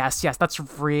 Oh, yes,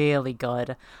 that's really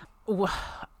good.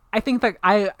 I think that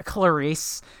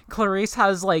Clarice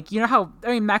has like, you know how,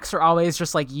 I mean, mechs are always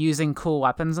just like using cool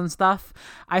weapons and stuff.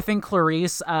 I think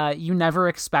Clarice, you never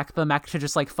expect the mech to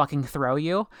just like fucking throw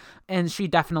you. And she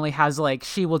definitely has like,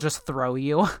 she will just throw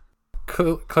you.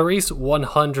 Clarice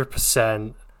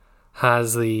 100%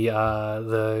 has the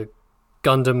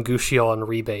Gundam Gusion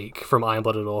rebake from Iron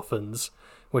Blooded Orphans,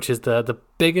 which is the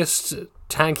biggest,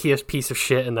 tankiest piece of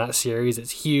shit in that series.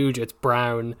 It's huge, it's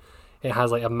brown. It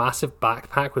has like a massive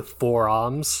backpack with 4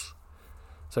 arms.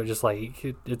 So just like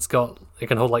it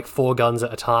can hold like 4 guns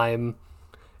at a time.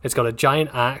 It's got a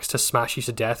giant axe to smash you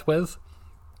to death with.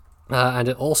 And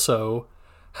it also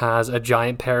has a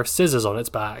giant pair of scissors on its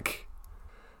back,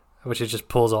 which it just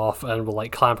pulls off and will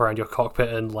like clamp around your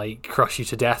cockpit and like crush you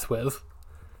to death with.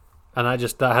 And that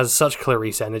has such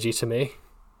Clarice energy to me.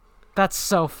 That's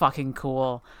so fucking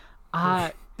cool.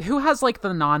 Who has like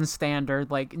the non-standard,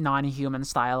 like non-human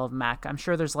style of mech? I'm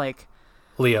sure there's like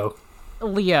Leo,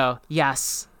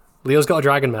 yes. Leo's got a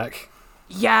dragon mech.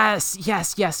 Yes.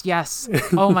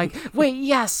 Oh my, wait,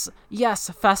 yes,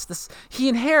 Festus. He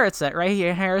inherits it, right? He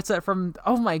inherits it from,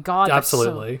 oh my god.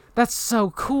 Absolutely. That's so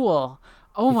cool.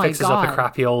 Oh he my god. Fixes up a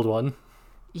crappy old one.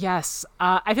 Yes.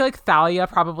 I feel like Thalia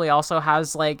probably also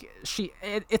has like,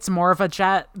 it's more of a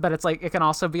jet, but it's like, it can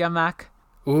also be a mech.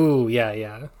 Ooh,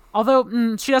 yeah.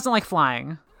 Although, she doesn't like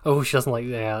flying. Oh, she doesn't like...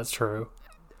 Yeah, that's true.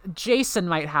 Jason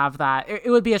might have that. It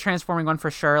would be a transforming one for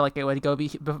sure. Like, it would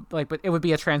but it would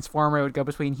be a transformer. It would go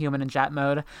between human and jet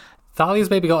mode. Thalia's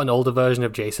maybe got an older version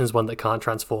of Jason's one that can't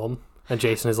transform. And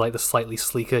Jason is like the slightly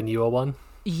sleeker, newer one.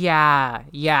 Yeah.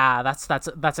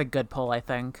 That's a good pull, I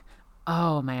think.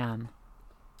 Oh, man.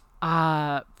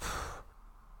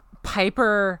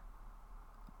 Piper's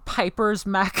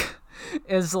mech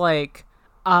is like...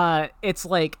 it's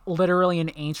like literally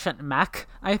an ancient mech,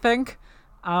 I think.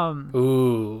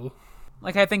 Ooh.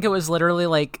 Like I think it was literally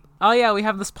like, oh yeah, we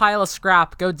have this pile of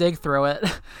scrap, go dig through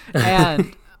it.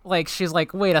 And like she's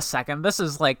like, wait a second, this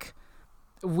is like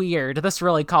weird. This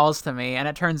really calls to me. And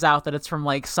it turns out that it's from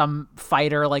like some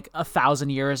fighter like 1,000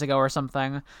 years ago or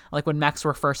something, like when mechs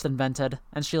were first invented,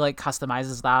 and she like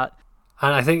customizes that.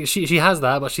 And I think she has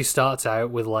that, but she starts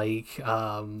out with like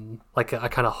a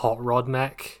kind of hot rod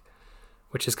mech,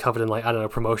 which is covered in like, I don't know,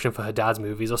 promotion for her dad's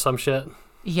movies or some shit.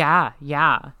 Yeah,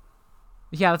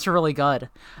 that's really good.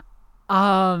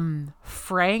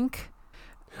 Frank.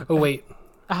 Oh wait.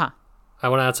 I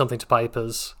want to add something to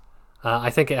Piper's.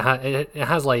 I think it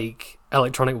has like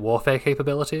electronic warfare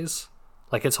capabilities.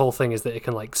 Like its whole thing is that it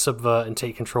can like subvert and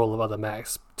take control of other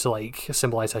mechs to like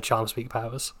symbolize her charm speak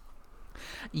powers.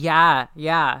 Yeah,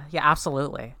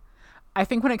 absolutely. I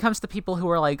think when it comes to people who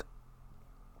are like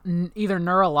either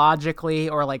neurologically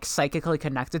or like psychically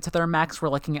connected to their mechs, we're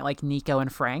looking at like Nico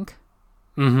and Frank.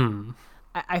 Mm-hmm.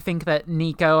 I think that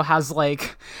Nico has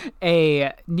like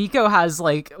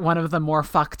one of the more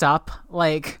fucked up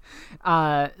like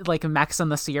mechs in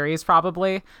the series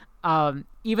probably.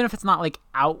 Even if it's not like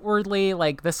outwardly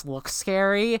like this looks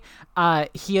scary,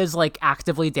 he is like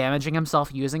actively damaging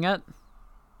himself using it.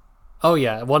 Oh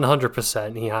yeah,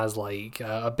 100%. He has like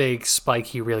a big,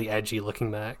 spiky, really edgy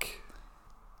looking mech.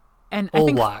 And all I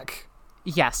think, black.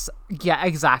 Yes, yeah,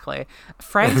 exactly.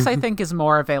 Frank's I think is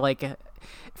more of a like.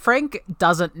 Frank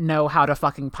doesn't know how to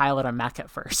fucking pilot a mech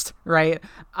at first, right?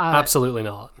 Absolutely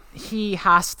not. He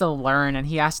has to learn, and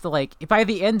he has to like. By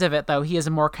the end of it, though, he is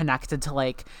more connected to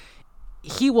like.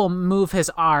 He will move his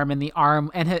arm, and the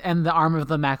arm and the arm of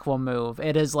the mech will move.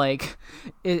 It is like,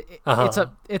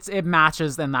 it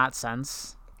matches in that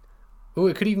sense. Oh,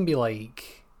 it could even be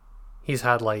like. He's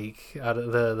had like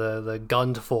the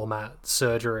Gund format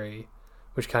surgery,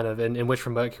 which kind of in which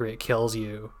from Mercury it kills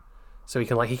you, so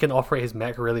he can operate his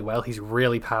mech really well. He's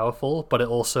really powerful, but it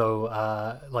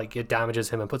also like it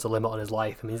damages him and puts a limit on his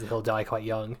life. It means that he'll die quite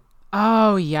young.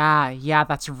 Oh yeah,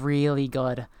 that's really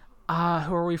good. Who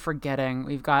are we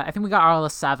forgetting? I think we got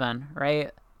Arla 7,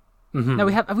 right? Mm-hmm. No,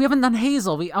 we haven't done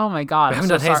Hazel. Oh my god, we haven't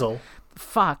done Hazel.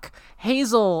 Fuck,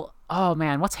 Hazel. Oh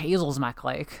man, what's Hazel's mech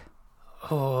like?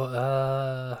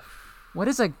 What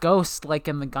is a ghost like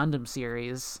in the Gundam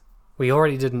series? We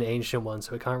already did an ancient one,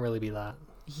 so it can't really be that.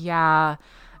 Yeah,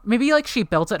 maybe like she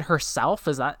built it herself.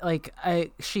 Is that like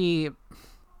she,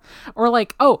 or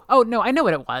like oh no, I know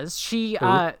what it was. She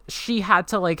had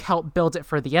to like help build it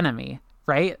for the enemy,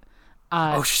 right?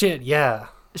 Oh shit, yeah.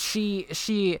 She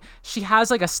has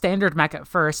like a standard mech at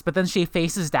first, but then she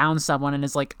faces down someone and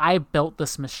is like, I built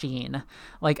this machine.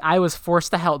 Like I was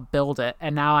forced to help build it,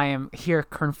 and now I am here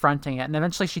confronting it. And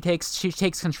eventually she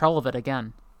takes control of it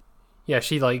again. Yeah,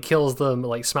 she like kills them,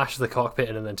 like smashes the cockpit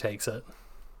in and then takes it.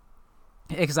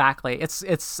 Exactly.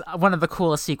 It's one of the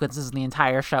coolest sequences in the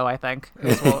entire show, I think,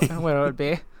 is what it would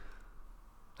be.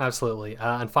 Absolutely.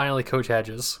 And finally, Coach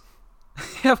Hedges.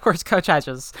 Of course, Coach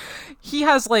Hedges. He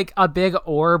has like a big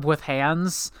orb with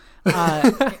hands.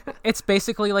 It's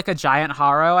basically like a giant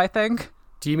Haro, I think.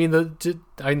 Do you mean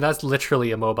that's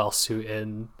literally a mobile suit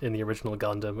in the original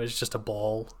Gundam. It's just a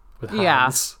ball with hands.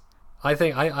 Yeah. I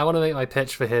think I want to make my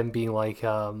pitch for him being like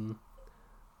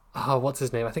what's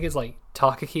his name? I think it's like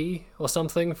Takaki or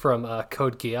something from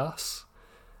Code Geass,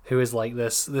 who is like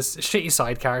this shitty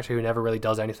side character who never really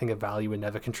does anything of value and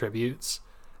never contributes.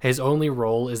 His only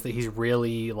role is that he's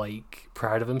really like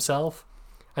proud of himself,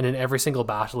 and in every single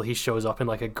battle he shows up in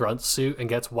like a grunt suit and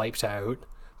gets wiped out,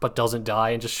 but doesn't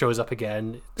die and just shows up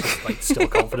again, just, like still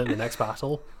confident in the next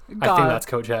battle. God, I think that's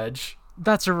Coach Hedge.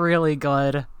 That's really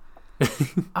good.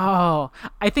 Oh,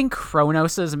 I think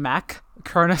Kronos's mech.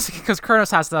 Because Kronos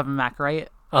has to have a mech, right?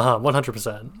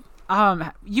 100%.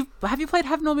 Have you played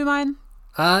Heaven Will Be Mine?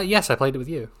 Yes, I played it with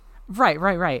you.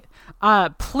 Right.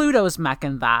 Pluto's mech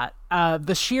in that.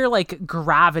 The sheer like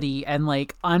gravity and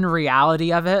like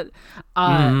unreality of it,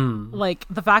 like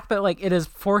the fact that like it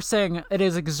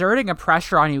is exerting a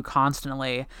pressure on you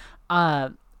constantly,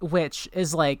 which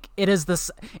is like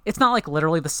it's not like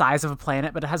literally the size of a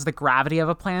planet, but it has the gravity of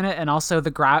a planet and also the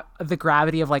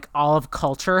gravity of like all of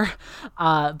culture.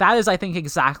 That is, I think,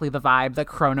 exactly the vibe that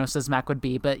Kronos's mech would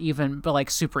be, but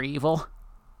like super evil.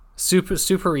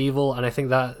 Super evil, and I think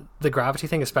that the gravity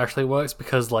thing especially works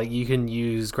because like you can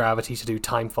use gravity to do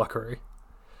time fuckery,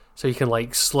 so you can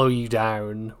like slow you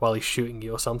down while he's shooting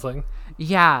you or something.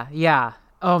 Yeah.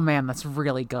 Oh man, that's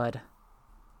really good.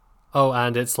 Oh,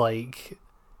 and it's like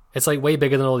way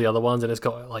bigger than all the other ones, and it's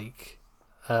got like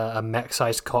a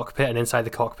mech-sized cockpit, and inside the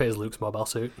cockpit is Luke's mobile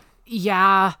suit.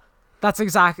 Yeah, that's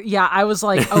exactly. Yeah, I was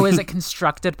like, oh, is it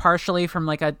constructed partially from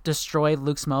like a destroyed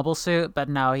Luke's mobile suit? But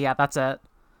no, yeah, that's it.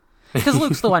 Because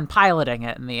Luke's the one piloting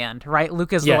it in the end, right?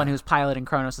 Luke is the one who's piloting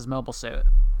Kronos' mobile suit.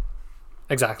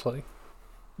 Exactly.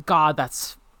 God,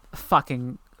 that's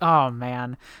fucking... Oh,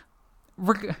 man.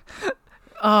 Rick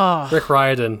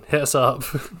Riordan, hit us up.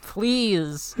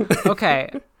 Please. Okay.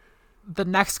 The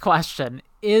next question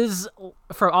is,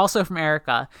 also from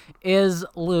Erica, is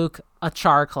Luke a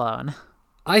Char clone?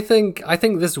 I think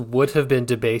this would have been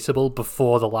debatable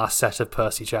before the last set of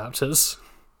Percy chapters.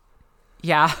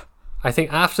 Yeah. I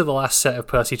think after the last set of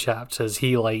Percy chapters,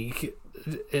 he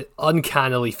it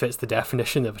uncannily fits the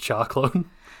definition of a Char clone.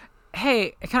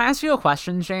 Hey, can I ask you a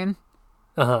question, Shane?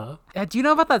 Uh-huh. Do you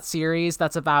know about that series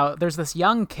that's about there's this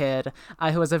young kid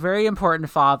who has a very important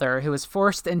father who is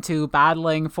forced into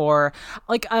battling for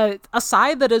like a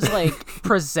side that is like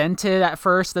presented at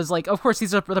first as like, of course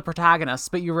these are the protagonists,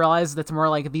 but you realize that it's more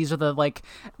like these are the like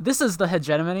this is the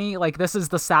hegemony, like this is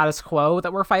the status quo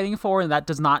that we're fighting for, and that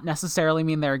does not necessarily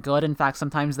mean they're good. In fact,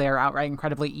 sometimes they are outright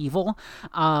incredibly evil.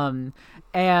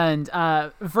 And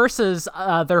versus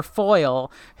their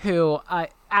foil, who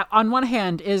on one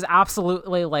hand is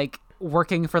absolutely like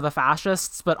working for the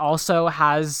fascists, but also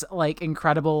has like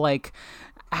incredible like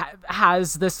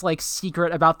has this like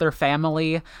secret about their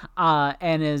family,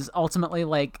 and is ultimately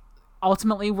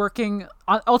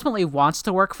wants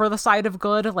to work for the side of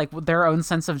good, like their own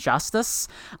sense of justice.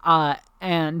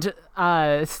 And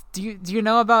do you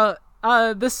know about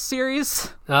this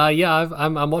series? Yeah,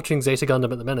 I'm watching Zeta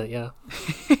Gundam at the minute. Yeah.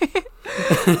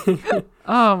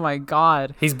 Oh my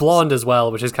god. He's blonde as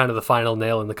well, which is kind of the final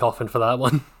nail in the coffin for that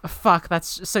one. Fuck,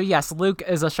 that's so yes, Luke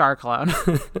is a Char clone.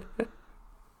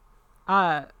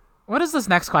 What does this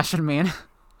next question mean?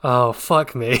 Oh,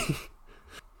 fuck me.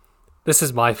 This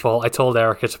is my fault. I told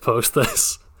Erica to post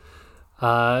this.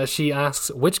 She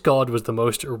asks, which god was the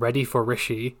most ready for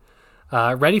Rishi?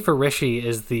 Ready for Rishi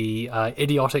is the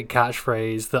idiotic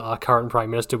catchphrase that our current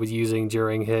prime minister was using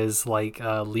during his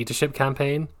leadership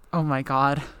campaign. Oh my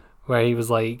god. Where he was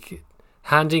like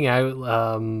handing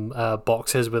out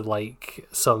boxes with like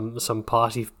some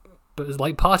party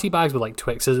bags with like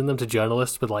Twixes in them to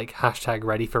journalists with like hashtag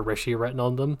ready for Rishi written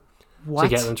on them. What? To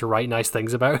get them to write nice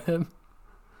things about him.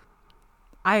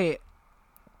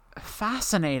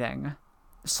 Fascinating.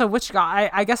 So which god,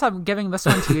 I guess I'm giving this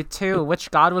one to you too.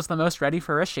 Which god was the most ready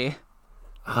for Rishi?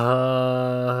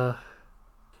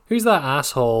 Who's that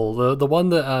asshole? The one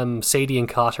that Sadie and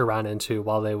Carter ran into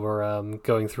while they were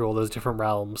going through all those different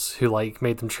realms, who like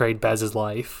made them trade Bez's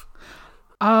life.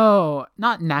 Oh,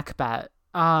 not Neckbet.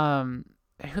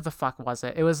 Who the fuck was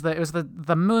it? It was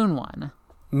the moon one.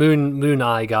 Moon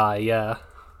Eye guy, yeah.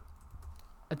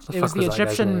 It was the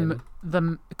Egyptian,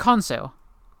 the Khonsu.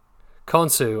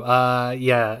 Khonsu,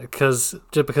 yeah, because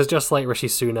just like Rishi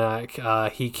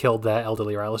Sunak, he killed their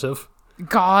elderly relative.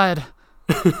 God.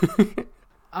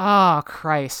 Oh,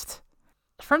 Christ.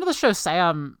 Friend of the show,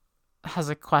 Sam, has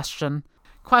a question.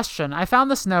 I found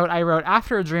this note I wrote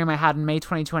after a dream I had in May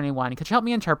 2021. Could you help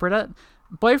me interpret it?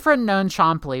 Boyfriend known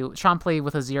Chompley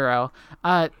with a 0.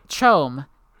 Chom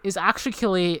is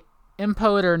actually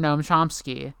Impoter Noam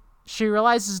Chomsky. She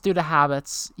realizes due to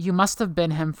habits, you must have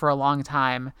been him for a long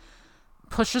time.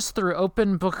 Pushes through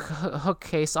open book hook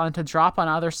case onto drop on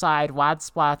other side, wad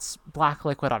splats black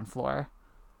liquid on floor.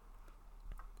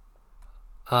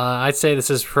 I'd say this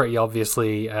is pretty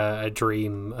obviously a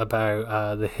dream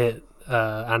about the hit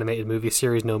animated movie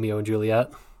series Gnomeo and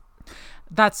Juliet.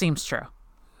 That seems true.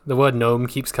 The word gnome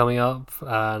keeps coming up,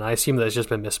 and I assume that it's just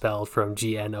been misspelled from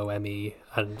GNOME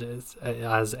and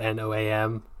as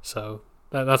NOAM, so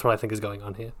that's what I think is going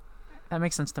on here. That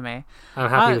makes sense to me. I'm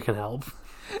happy we can help.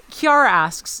 Kiara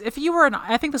asks, if you were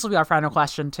I think this will be our final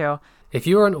question too. If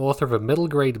you were an author of a middle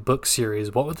grade book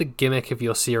series, what would the gimmick of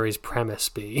your series premise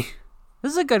be?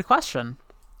 This is a good question.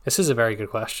 This is a very good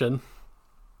question.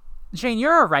 Jane,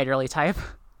 you're a writerly type.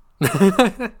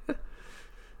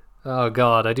 Oh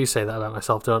god, I do say that about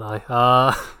myself, don't I?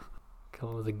 Come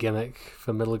up with a gimmick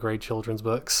for middle grade children's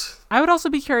books. I would also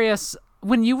be curious,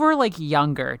 when you were like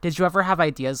younger, did you ever have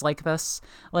ideas like this?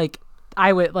 Like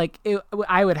I would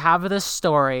have this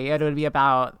story. It would be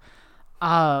about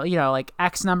like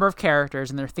X number of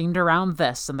characters and they're themed around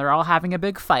this and they're all having a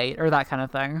big fight or that kind of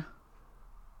thing.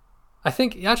 I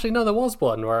think actually no, there was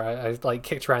one where I like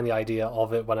kicked around the idea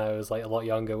of it when I was like a lot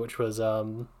younger, which was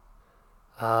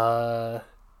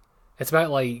it's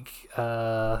about like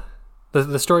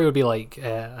the story would be like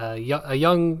a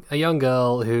young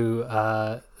girl who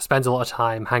spends a lot of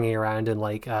time hanging around in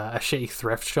like a shitty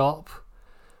thrift shop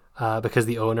because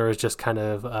the owner is just kind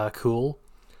of cool,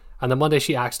 and then one day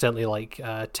she accidentally like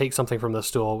takes something from the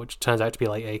store which turns out to be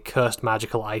like a cursed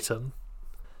magical item.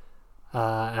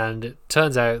 And it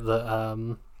turns out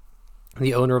that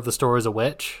the owner of the store is a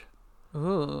witch.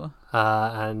 Ooh.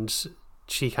 And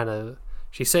she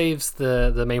saves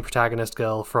the main protagonist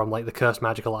girl from like the cursed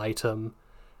magical item,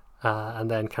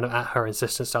 and then kind of at her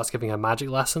insistence starts giving her magic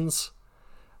lessons.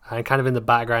 And kind of in the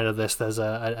background of this, there's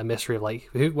a mystery of like,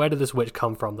 where did this witch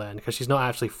come from then? Because she's not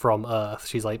actually from Earth.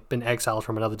 She's like been exiled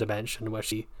from another dimension where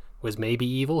she was maybe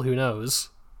evil. Who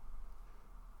knows?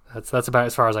 That's about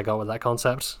as far as I got with that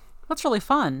concept. That's really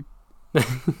fun.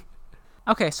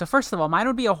 Okay, so first of all, mine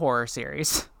would be a horror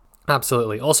series.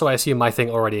 Absolutely. Also, I assume my thing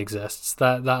already exists.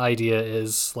 That idea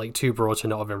is like too broad to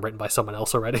not have been written by someone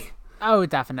else already. Oh,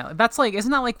 definitely. That's like,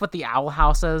 isn't that like what the Owl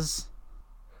House is?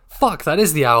 Fuck, that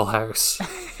is the Owl House.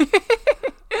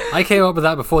 I came up with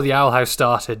that before the Owl House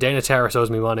started. Dana Terrace owes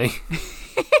me money.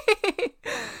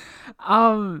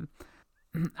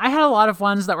 I had a lot of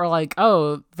ones that were like,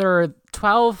 oh, there are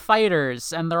 12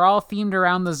 fighters and they're all themed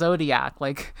around the Zodiac.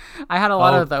 Like, I had a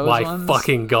lot of those my ones.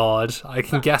 Fucking god. I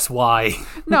can guess why.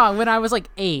 No, when I was like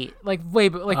 8, way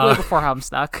before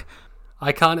Homestuck.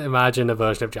 I can't imagine a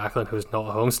version of Jacqueline who's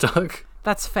not Homestuck.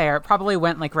 That's fair. It probably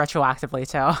went like retroactively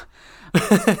too.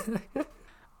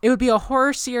 It would be a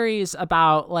horror series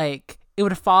about like, it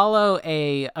would follow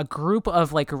a group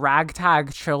of like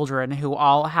ragtag children who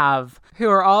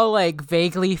are all like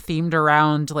vaguely themed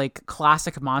around like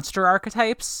classic monster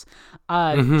archetypes,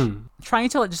 trying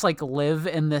to just like live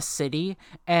in this city,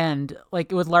 and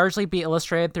like it would largely be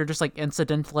illustrated through just like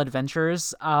incidental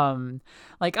adventures.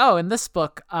 Like, oh, in this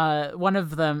book, one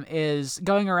of them is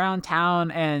going around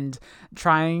town and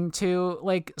trying to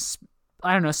like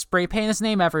I don't know, spray paint his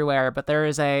name everywhere, but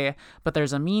there's a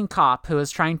mean cop who is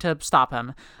trying to stop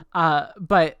him.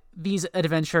 But these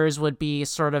adventures would be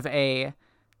sort of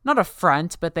not a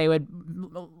front, but they would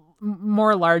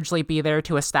more largely be there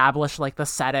to establish like the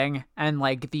setting and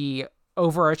like the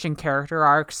overarching character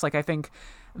arcs. Like, I think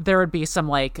there would be some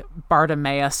like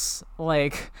Bartimaeus,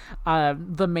 like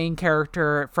the main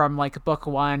character from like book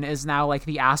 1 is now like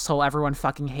the asshole everyone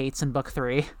fucking hates in book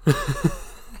 3.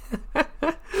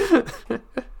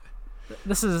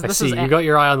 This is you got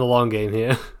your eye on the long game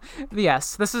here.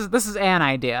 Yes, this is an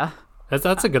idea.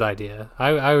 That's a good idea.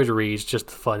 I would read just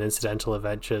the fun incidental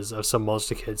adventures of some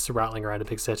monster kids rattling around a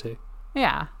big city.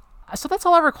 Yeah. So that's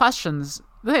all of our questions.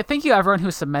 Thank you everyone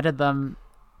who submitted them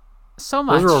so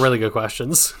much. Those were all really good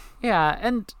questions. Yeah,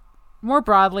 and more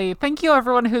broadly, thank you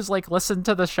everyone who's like listened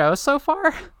to the show so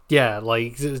far. Yeah,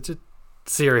 like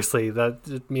seriously,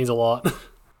 it means a lot.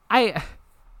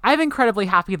 I'm incredibly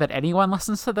happy that anyone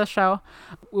listens to this show.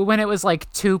 When it was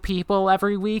like 2 people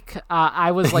every week,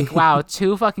 I was like, wow,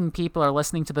 2 fucking people are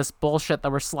listening to this bullshit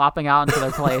that we're slopping out into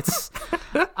their plates.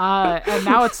 And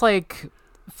now it's like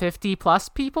 50 plus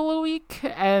people a week,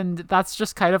 and that's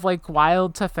just kind of like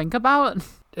wild to think about.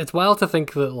 It's wild to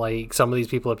think that like some of these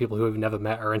people are people who we've never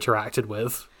met or interacted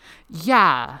with.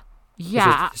 Yeah.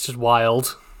 It's just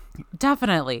wild.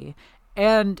 Definitely.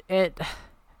 And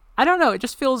I don't know, it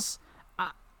just feels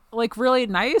like really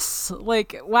nice.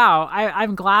 Like, wow,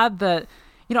 I'm glad that,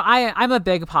 you know, I'm a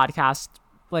big podcast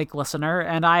like listener,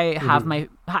 and I have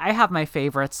my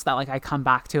favorites that like I come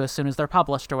back to as soon as they're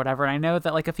published or whatever, and I know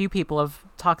that like a few people have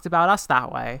talked about us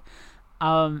that way,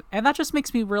 and that just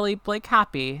makes me really like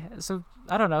happy. So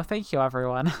I don't know, thank you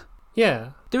everyone.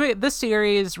 Yeah, reading this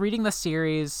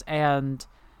series and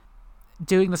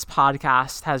doing this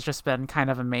podcast has just been kind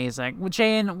of amazing.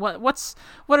 Jane, what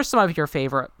are some of your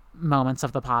favorite moments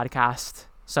of the podcast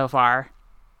so far,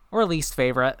 or least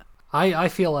favorite? I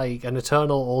feel like an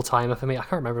eternal all-timer for me, I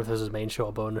can't remember if this was main show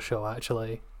or bonus show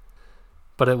actually,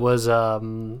 but it was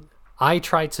I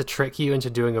tried to trick you into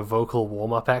doing a vocal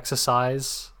warm-up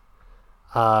exercise,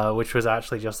 which was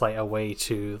actually just like a way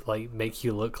to like make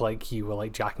you look like you were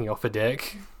like jacking off a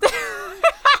dick.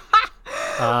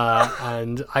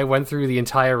 And I went through the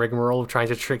entire rigmarole of trying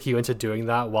to trick you into doing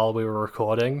that while we were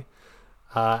recording.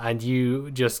 And you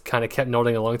just kind of kept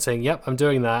nodding along saying, yep, I'm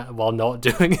doing that, while not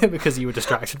doing it because you were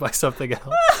distracted by something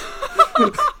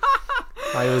else.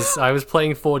 I was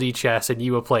playing 4D chess and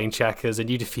you were playing checkers and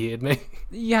you defeated me.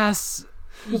 Yes,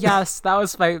 that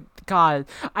was my god.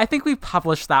 I think we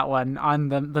published that one on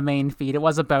the main feed. It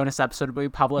was a bonus episode, but we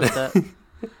published it.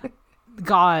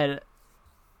 God,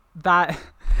 that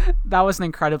was an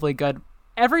incredibly good.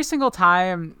 Every single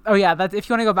time. Oh yeah, that if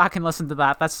you want to go back and listen to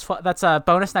that, that's a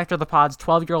bonus Nectar of the Pods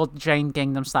 12-year-old Jane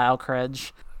Gangnam Style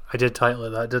cringe. I did title it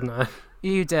that, didn't I?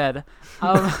 You did.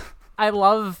 I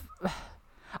love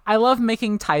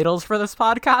making titles for this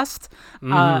podcast.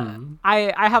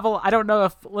 I don't know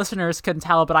if listeners can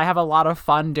tell, but I have a lot of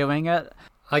fun doing it.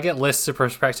 I get lists of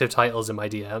prospective titles in my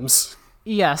DMs.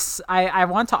 Yes, I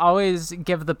want to always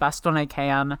give the best one I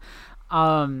can.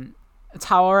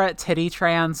 Tower at Titty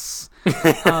Trance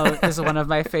is one of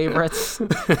my favorites.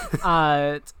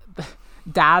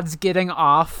 Dad's Getting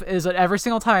Off is every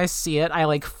single time I see it, I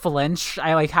like flinch.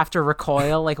 I like have to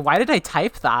recoil. Like, why did I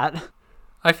type that?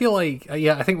 I feel like,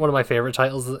 I think one of my favorite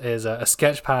titles is a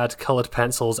sketch pad, colored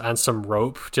pencils, and some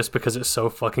rope, just because it's so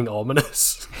fucking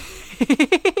ominous.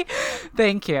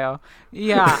 Thank you.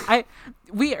 Yeah,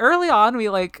 we early on,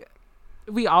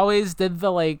 we always did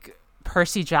the like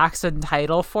Percy Jackson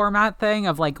title format thing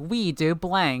of like, we do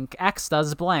blank, X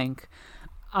does blank.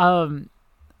 I'm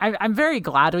very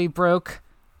glad we broke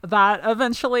that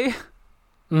eventually.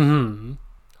 Mm-hmm.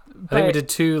 I think we did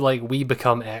 2 like We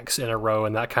Become X in a row,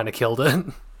 and that kind of killed it.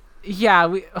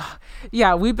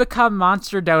 We become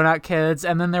Monster Donut Kids,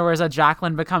 and then there was a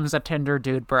Jacqueline becomes a Tinder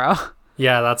dude, bro.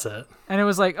 Yeah, that's it. And it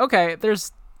was like, okay,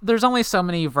 there's only so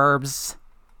many verbs.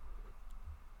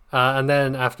 And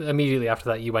then immediately after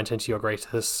that, you went into your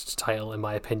greatest title, in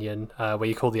my opinion, where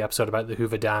you called the episode about the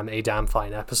Hoover Dam a damn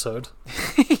fine episode.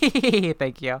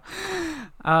 Thank you.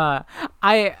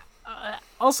 I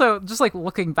also, just like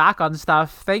looking back on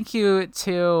stuff, thank you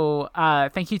to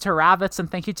Rabbits and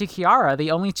thank you to Kiara,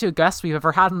 the only 2 guests we've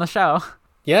ever had on the show.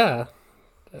 Yeah,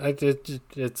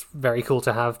 it's very cool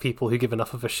to have people who give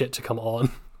enough of a shit to come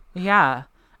on. Yeah.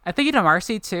 I thank you to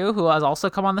Marcy too, who has also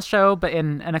come on the show, but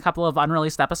in a couple of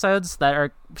unreleased episodes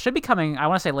that should be coming, I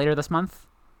want to say later this month.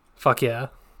 Fuck yeah.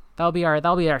 That'll be our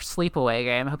sleepaway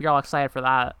game. I hope you're all excited for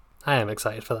that. I am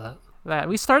excited for that.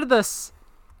 We started this.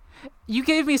 You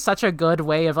gave me such a good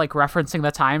way of like referencing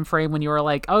the time frame when you were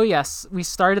like, "Oh yes, we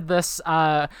started this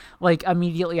like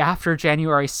immediately after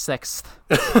January 6th."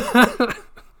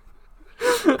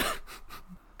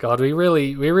 God, we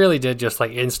really did just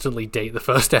like instantly date the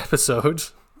first episode.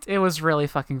 It was really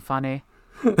fucking funny.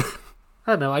 I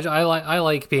don't know. I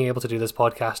like being able to do this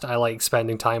podcast. I like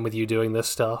spending time with you doing this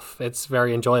stuff. It's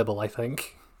very enjoyable, I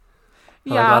think.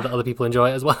 And I'm glad that other people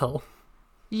enjoy it as well.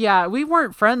 Yeah, we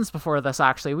weren't friends before this,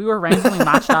 actually. We were randomly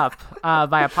matched up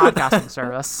by a podcasting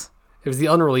service. It was the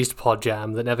unreleased Pod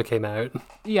Jam that never came out.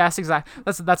 Yes, exactly.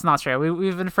 That's not true.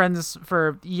 We've been friends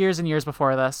for years and years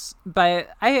before this. But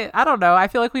I don't know. I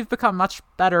feel like we've become much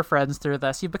better friends through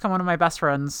this. You've become one of my best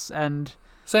friends, and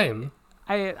same.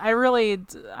 I really,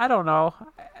 I don't know.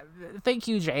 Thank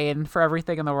you, Jane, for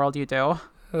everything in the world you do.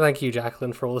 Thank you,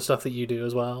 Jacqueline, for all the stuff that you do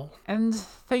as well. And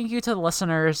thank you to the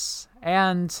listeners.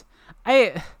 And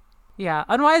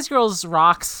Unwise Girls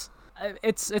rocks.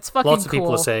 It's fucking cool. Lots of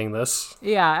people are saying this.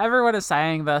 Yeah, everyone is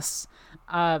saying this.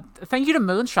 Thank you to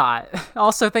Moonshot.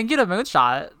 Also, thank you to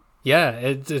Moonshot. Yeah,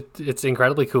 it's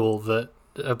incredibly cool that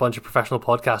a bunch of professional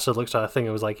podcasters looked at a thing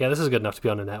and was like, yeah, this is good enough to be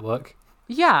on a network.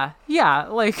 Yeah,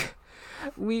 like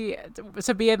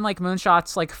to be in like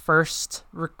Moonshot's like first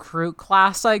recruit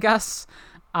class, I guess,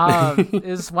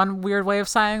 is one weird way of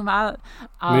saying that.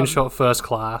 Moonshot first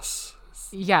class.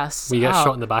 Yes. We get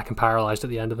shot in the back and paralyzed at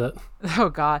the end of it. Oh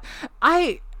god.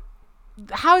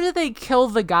 How did they kill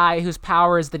the guy whose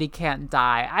power is that he can't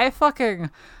die? I fucking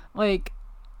like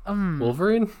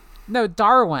Wolverine? No,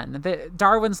 Darwin.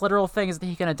 Darwin's literal thing is that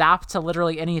he can adapt to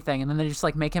literally anything, and then they just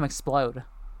like make him explode.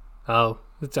 Oh,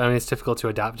 it's difficult to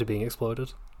adapt to being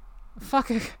exploded.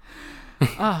 Fucking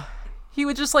he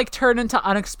would just like turn into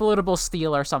unexplodable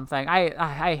steel or something.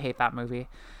 I hate that movie.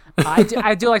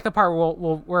 I do like the part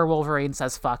where Wolverine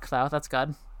says "fuck" though. That's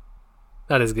good.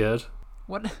 That is good.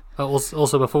 What?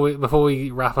 Also, before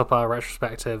we wrap up our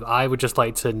retrospective, I would just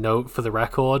like to note for the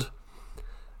record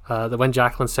that when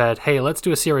Jacqueline said, "Hey, let's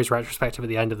do a series retrospective at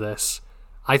the end of this,"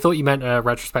 I thought you meant a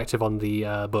retrospective on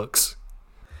the books.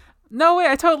 No way!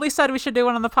 I totally said we should do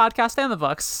one on the podcast and the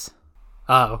books.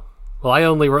 Oh. Well, I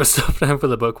only wrote stuff down for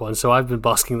the book one, so I've been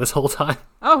busking this whole time.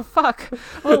 Oh, fuck.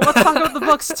 Well, let's talk about the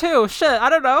books, too. Shit, I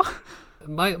don't know.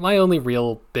 My only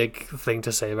real big thing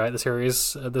to say about the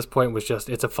series at this point was just,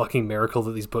 it's a fucking miracle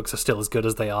that these books are still as good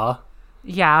as they are.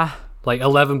 Yeah. Like,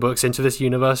 11 books into this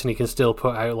universe, and you can still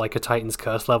put out, like, a Titan's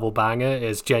Curse level banger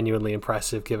is genuinely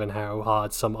impressive, given how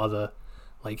hard some other,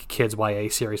 like, kids' YA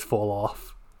series fall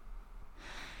off.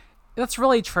 That's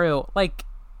really true. Like,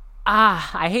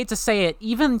 I hate to say it,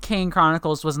 even Kane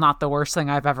Chronicles was not the worst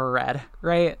thing I've ever read,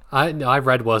 right? I've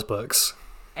read worse books.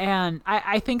 And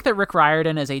I think that Rick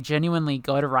Riordan is a genuinely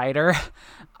good writer.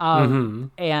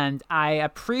 And I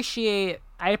appreciate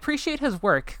his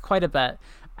work quite a bit.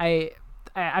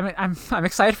 I'm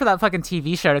excited for that fucking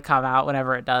TV show to come out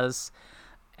whenever it does.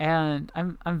 And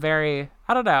I'm very,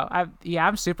 I don't know.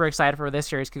 I'm super excited for where this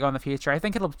series could go in the future.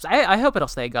 I hope it'll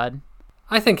stay good.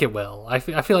 I think it will. I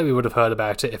feel like we would have heard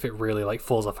about it if it really like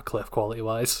falls off a cliff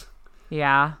quality-wise.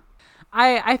 Yeah.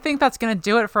 I think that's going to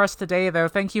do it for us today, though.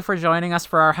 Thank you for joining us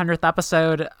for our 100th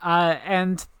episode.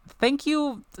 And thank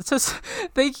you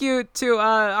to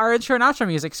our intro and outro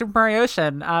music, Super Mario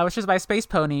Ocean, which is by Space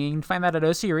Pony. You can find that at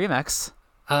OC Remix.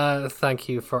 Thank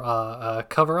you for our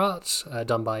cover art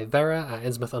done by Vera at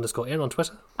Innsmouth_in on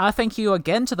Twitter. Thank you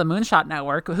again to the Moonshot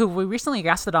Network, who we recently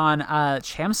guested on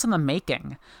Champs in the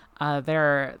Making.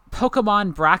 Their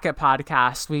Pokemon bracket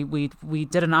podcast. We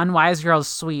did an Unwise Girls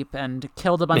sweep and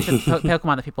killed a bunch of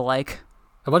Pokemon that people like.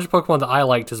 A bunch of Pokemon that I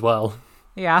liked as well.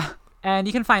 Yeah. And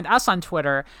you can find us on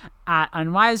Twitter at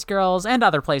Unwise Girls and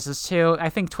other places too. I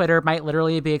think Twitter might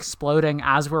literally be exploding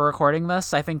as we're recording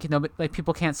this. I think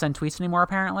people can't send tweets anymore,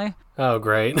 apparently. Oh,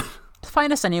 great.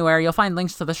 Find us anywhere. You'll find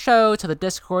links to the show, to the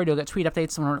Discord. You'll get tweet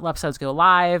updates when episodes go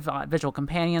live, visual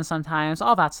companion sometimes,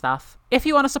 all that stuff. If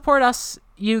you want to support us,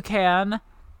 you can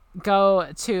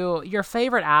go to your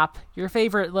favorite app, your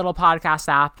favorite little podcast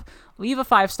app, leave a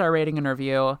 5-star rating and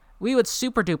review. We would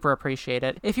super duper appreciate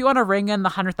it. If you want to ring in the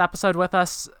 100th episode with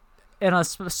us in a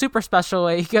super special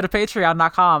way, you go to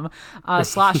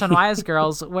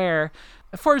patreon.com/unwisegirls, where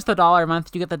for the $1 a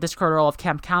month, you get the Discord role of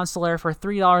Camp Counselor. For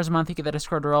 $3 a month, you get the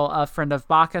Discord role of Friend of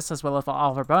Bacchus, as well as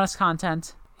all of our bonus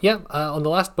content. Yep, on the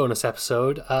last bonus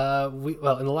episode, in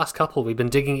the last couple, we've been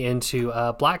digging into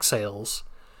Black Sails,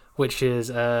 which is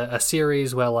a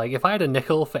series where, like, if I had a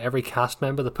nickel for every cast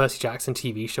member the Percy Jackson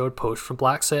TV show had poached from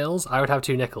Black Sails, I would have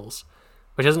 2 nickels.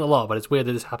 Which isn't a lot, but it's weird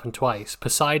that this happened twice.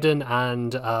 Poseidon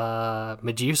and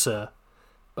Medusa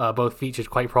both featured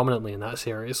quite prominently in that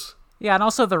series. Yeah, and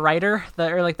also the writer,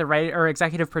 or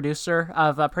executive producer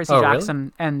of Percy Jackson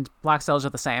really? and Black Sails are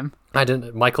the same. I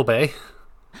didn't. Michael Bay?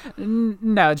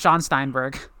 No, John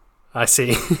Steinberg. I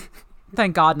see.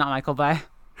 Thank God, not Michael Bay.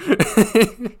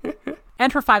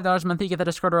 And for $5 a month, you get the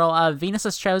Discord role of Venus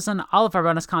Is Chosen, all of our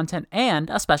bonus content, and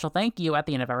a special thank you at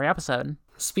the end of every episode.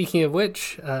 Speaking of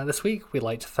which, this week we'd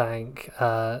like to thank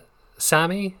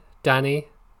Sammy, Danny,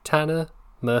 Tanner,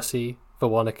 Mercy,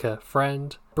 Veronica,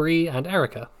 Friend, Bree, and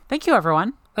Erica. Thank you,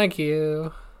 everyone. Thank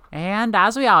you. And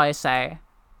as we always say,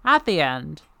 at the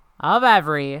end of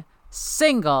every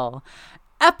single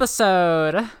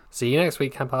episode. See you next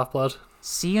week, Camp Half-Blood.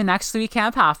 See you next week,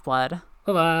 Camp Half-Blood.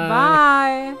 Bye-bye.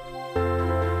 Bye.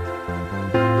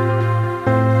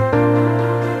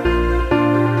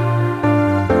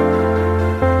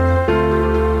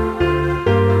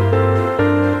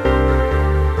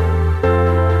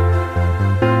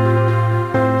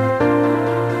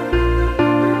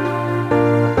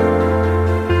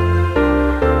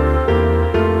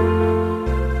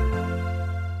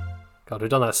 God, we've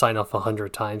done that sign-off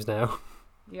 100 times now.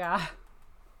 Yeah.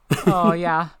 Oh,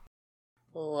 yeah.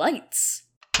 Lights.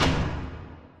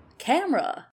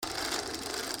 Camera.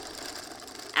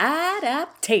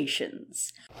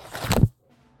 Adaptations.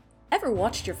 Ever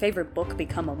watched your favorite book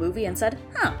become a movie and said,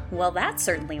 well, that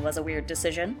certainly was a weird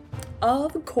decision?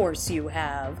 Of course you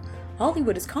have.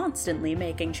 Hollywood is constantly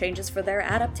making changes for their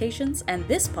adaptations, and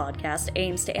this podcast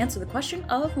aims to answer the question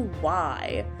of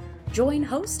why. Join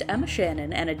host Emma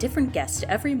Shannon and a different guest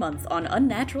every month on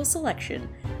Unnatural Selection,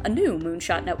 a new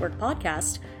Moonshot Network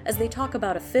podcast, as they talk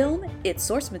about a film, its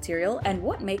source material, and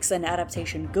what makes an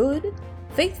adaptation good,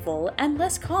 faithful, and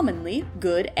less commonly,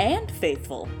 good and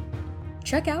faithful.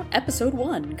 Check out Episode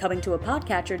 1, coming to a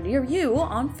podcatcher near you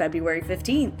on February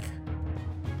 15th.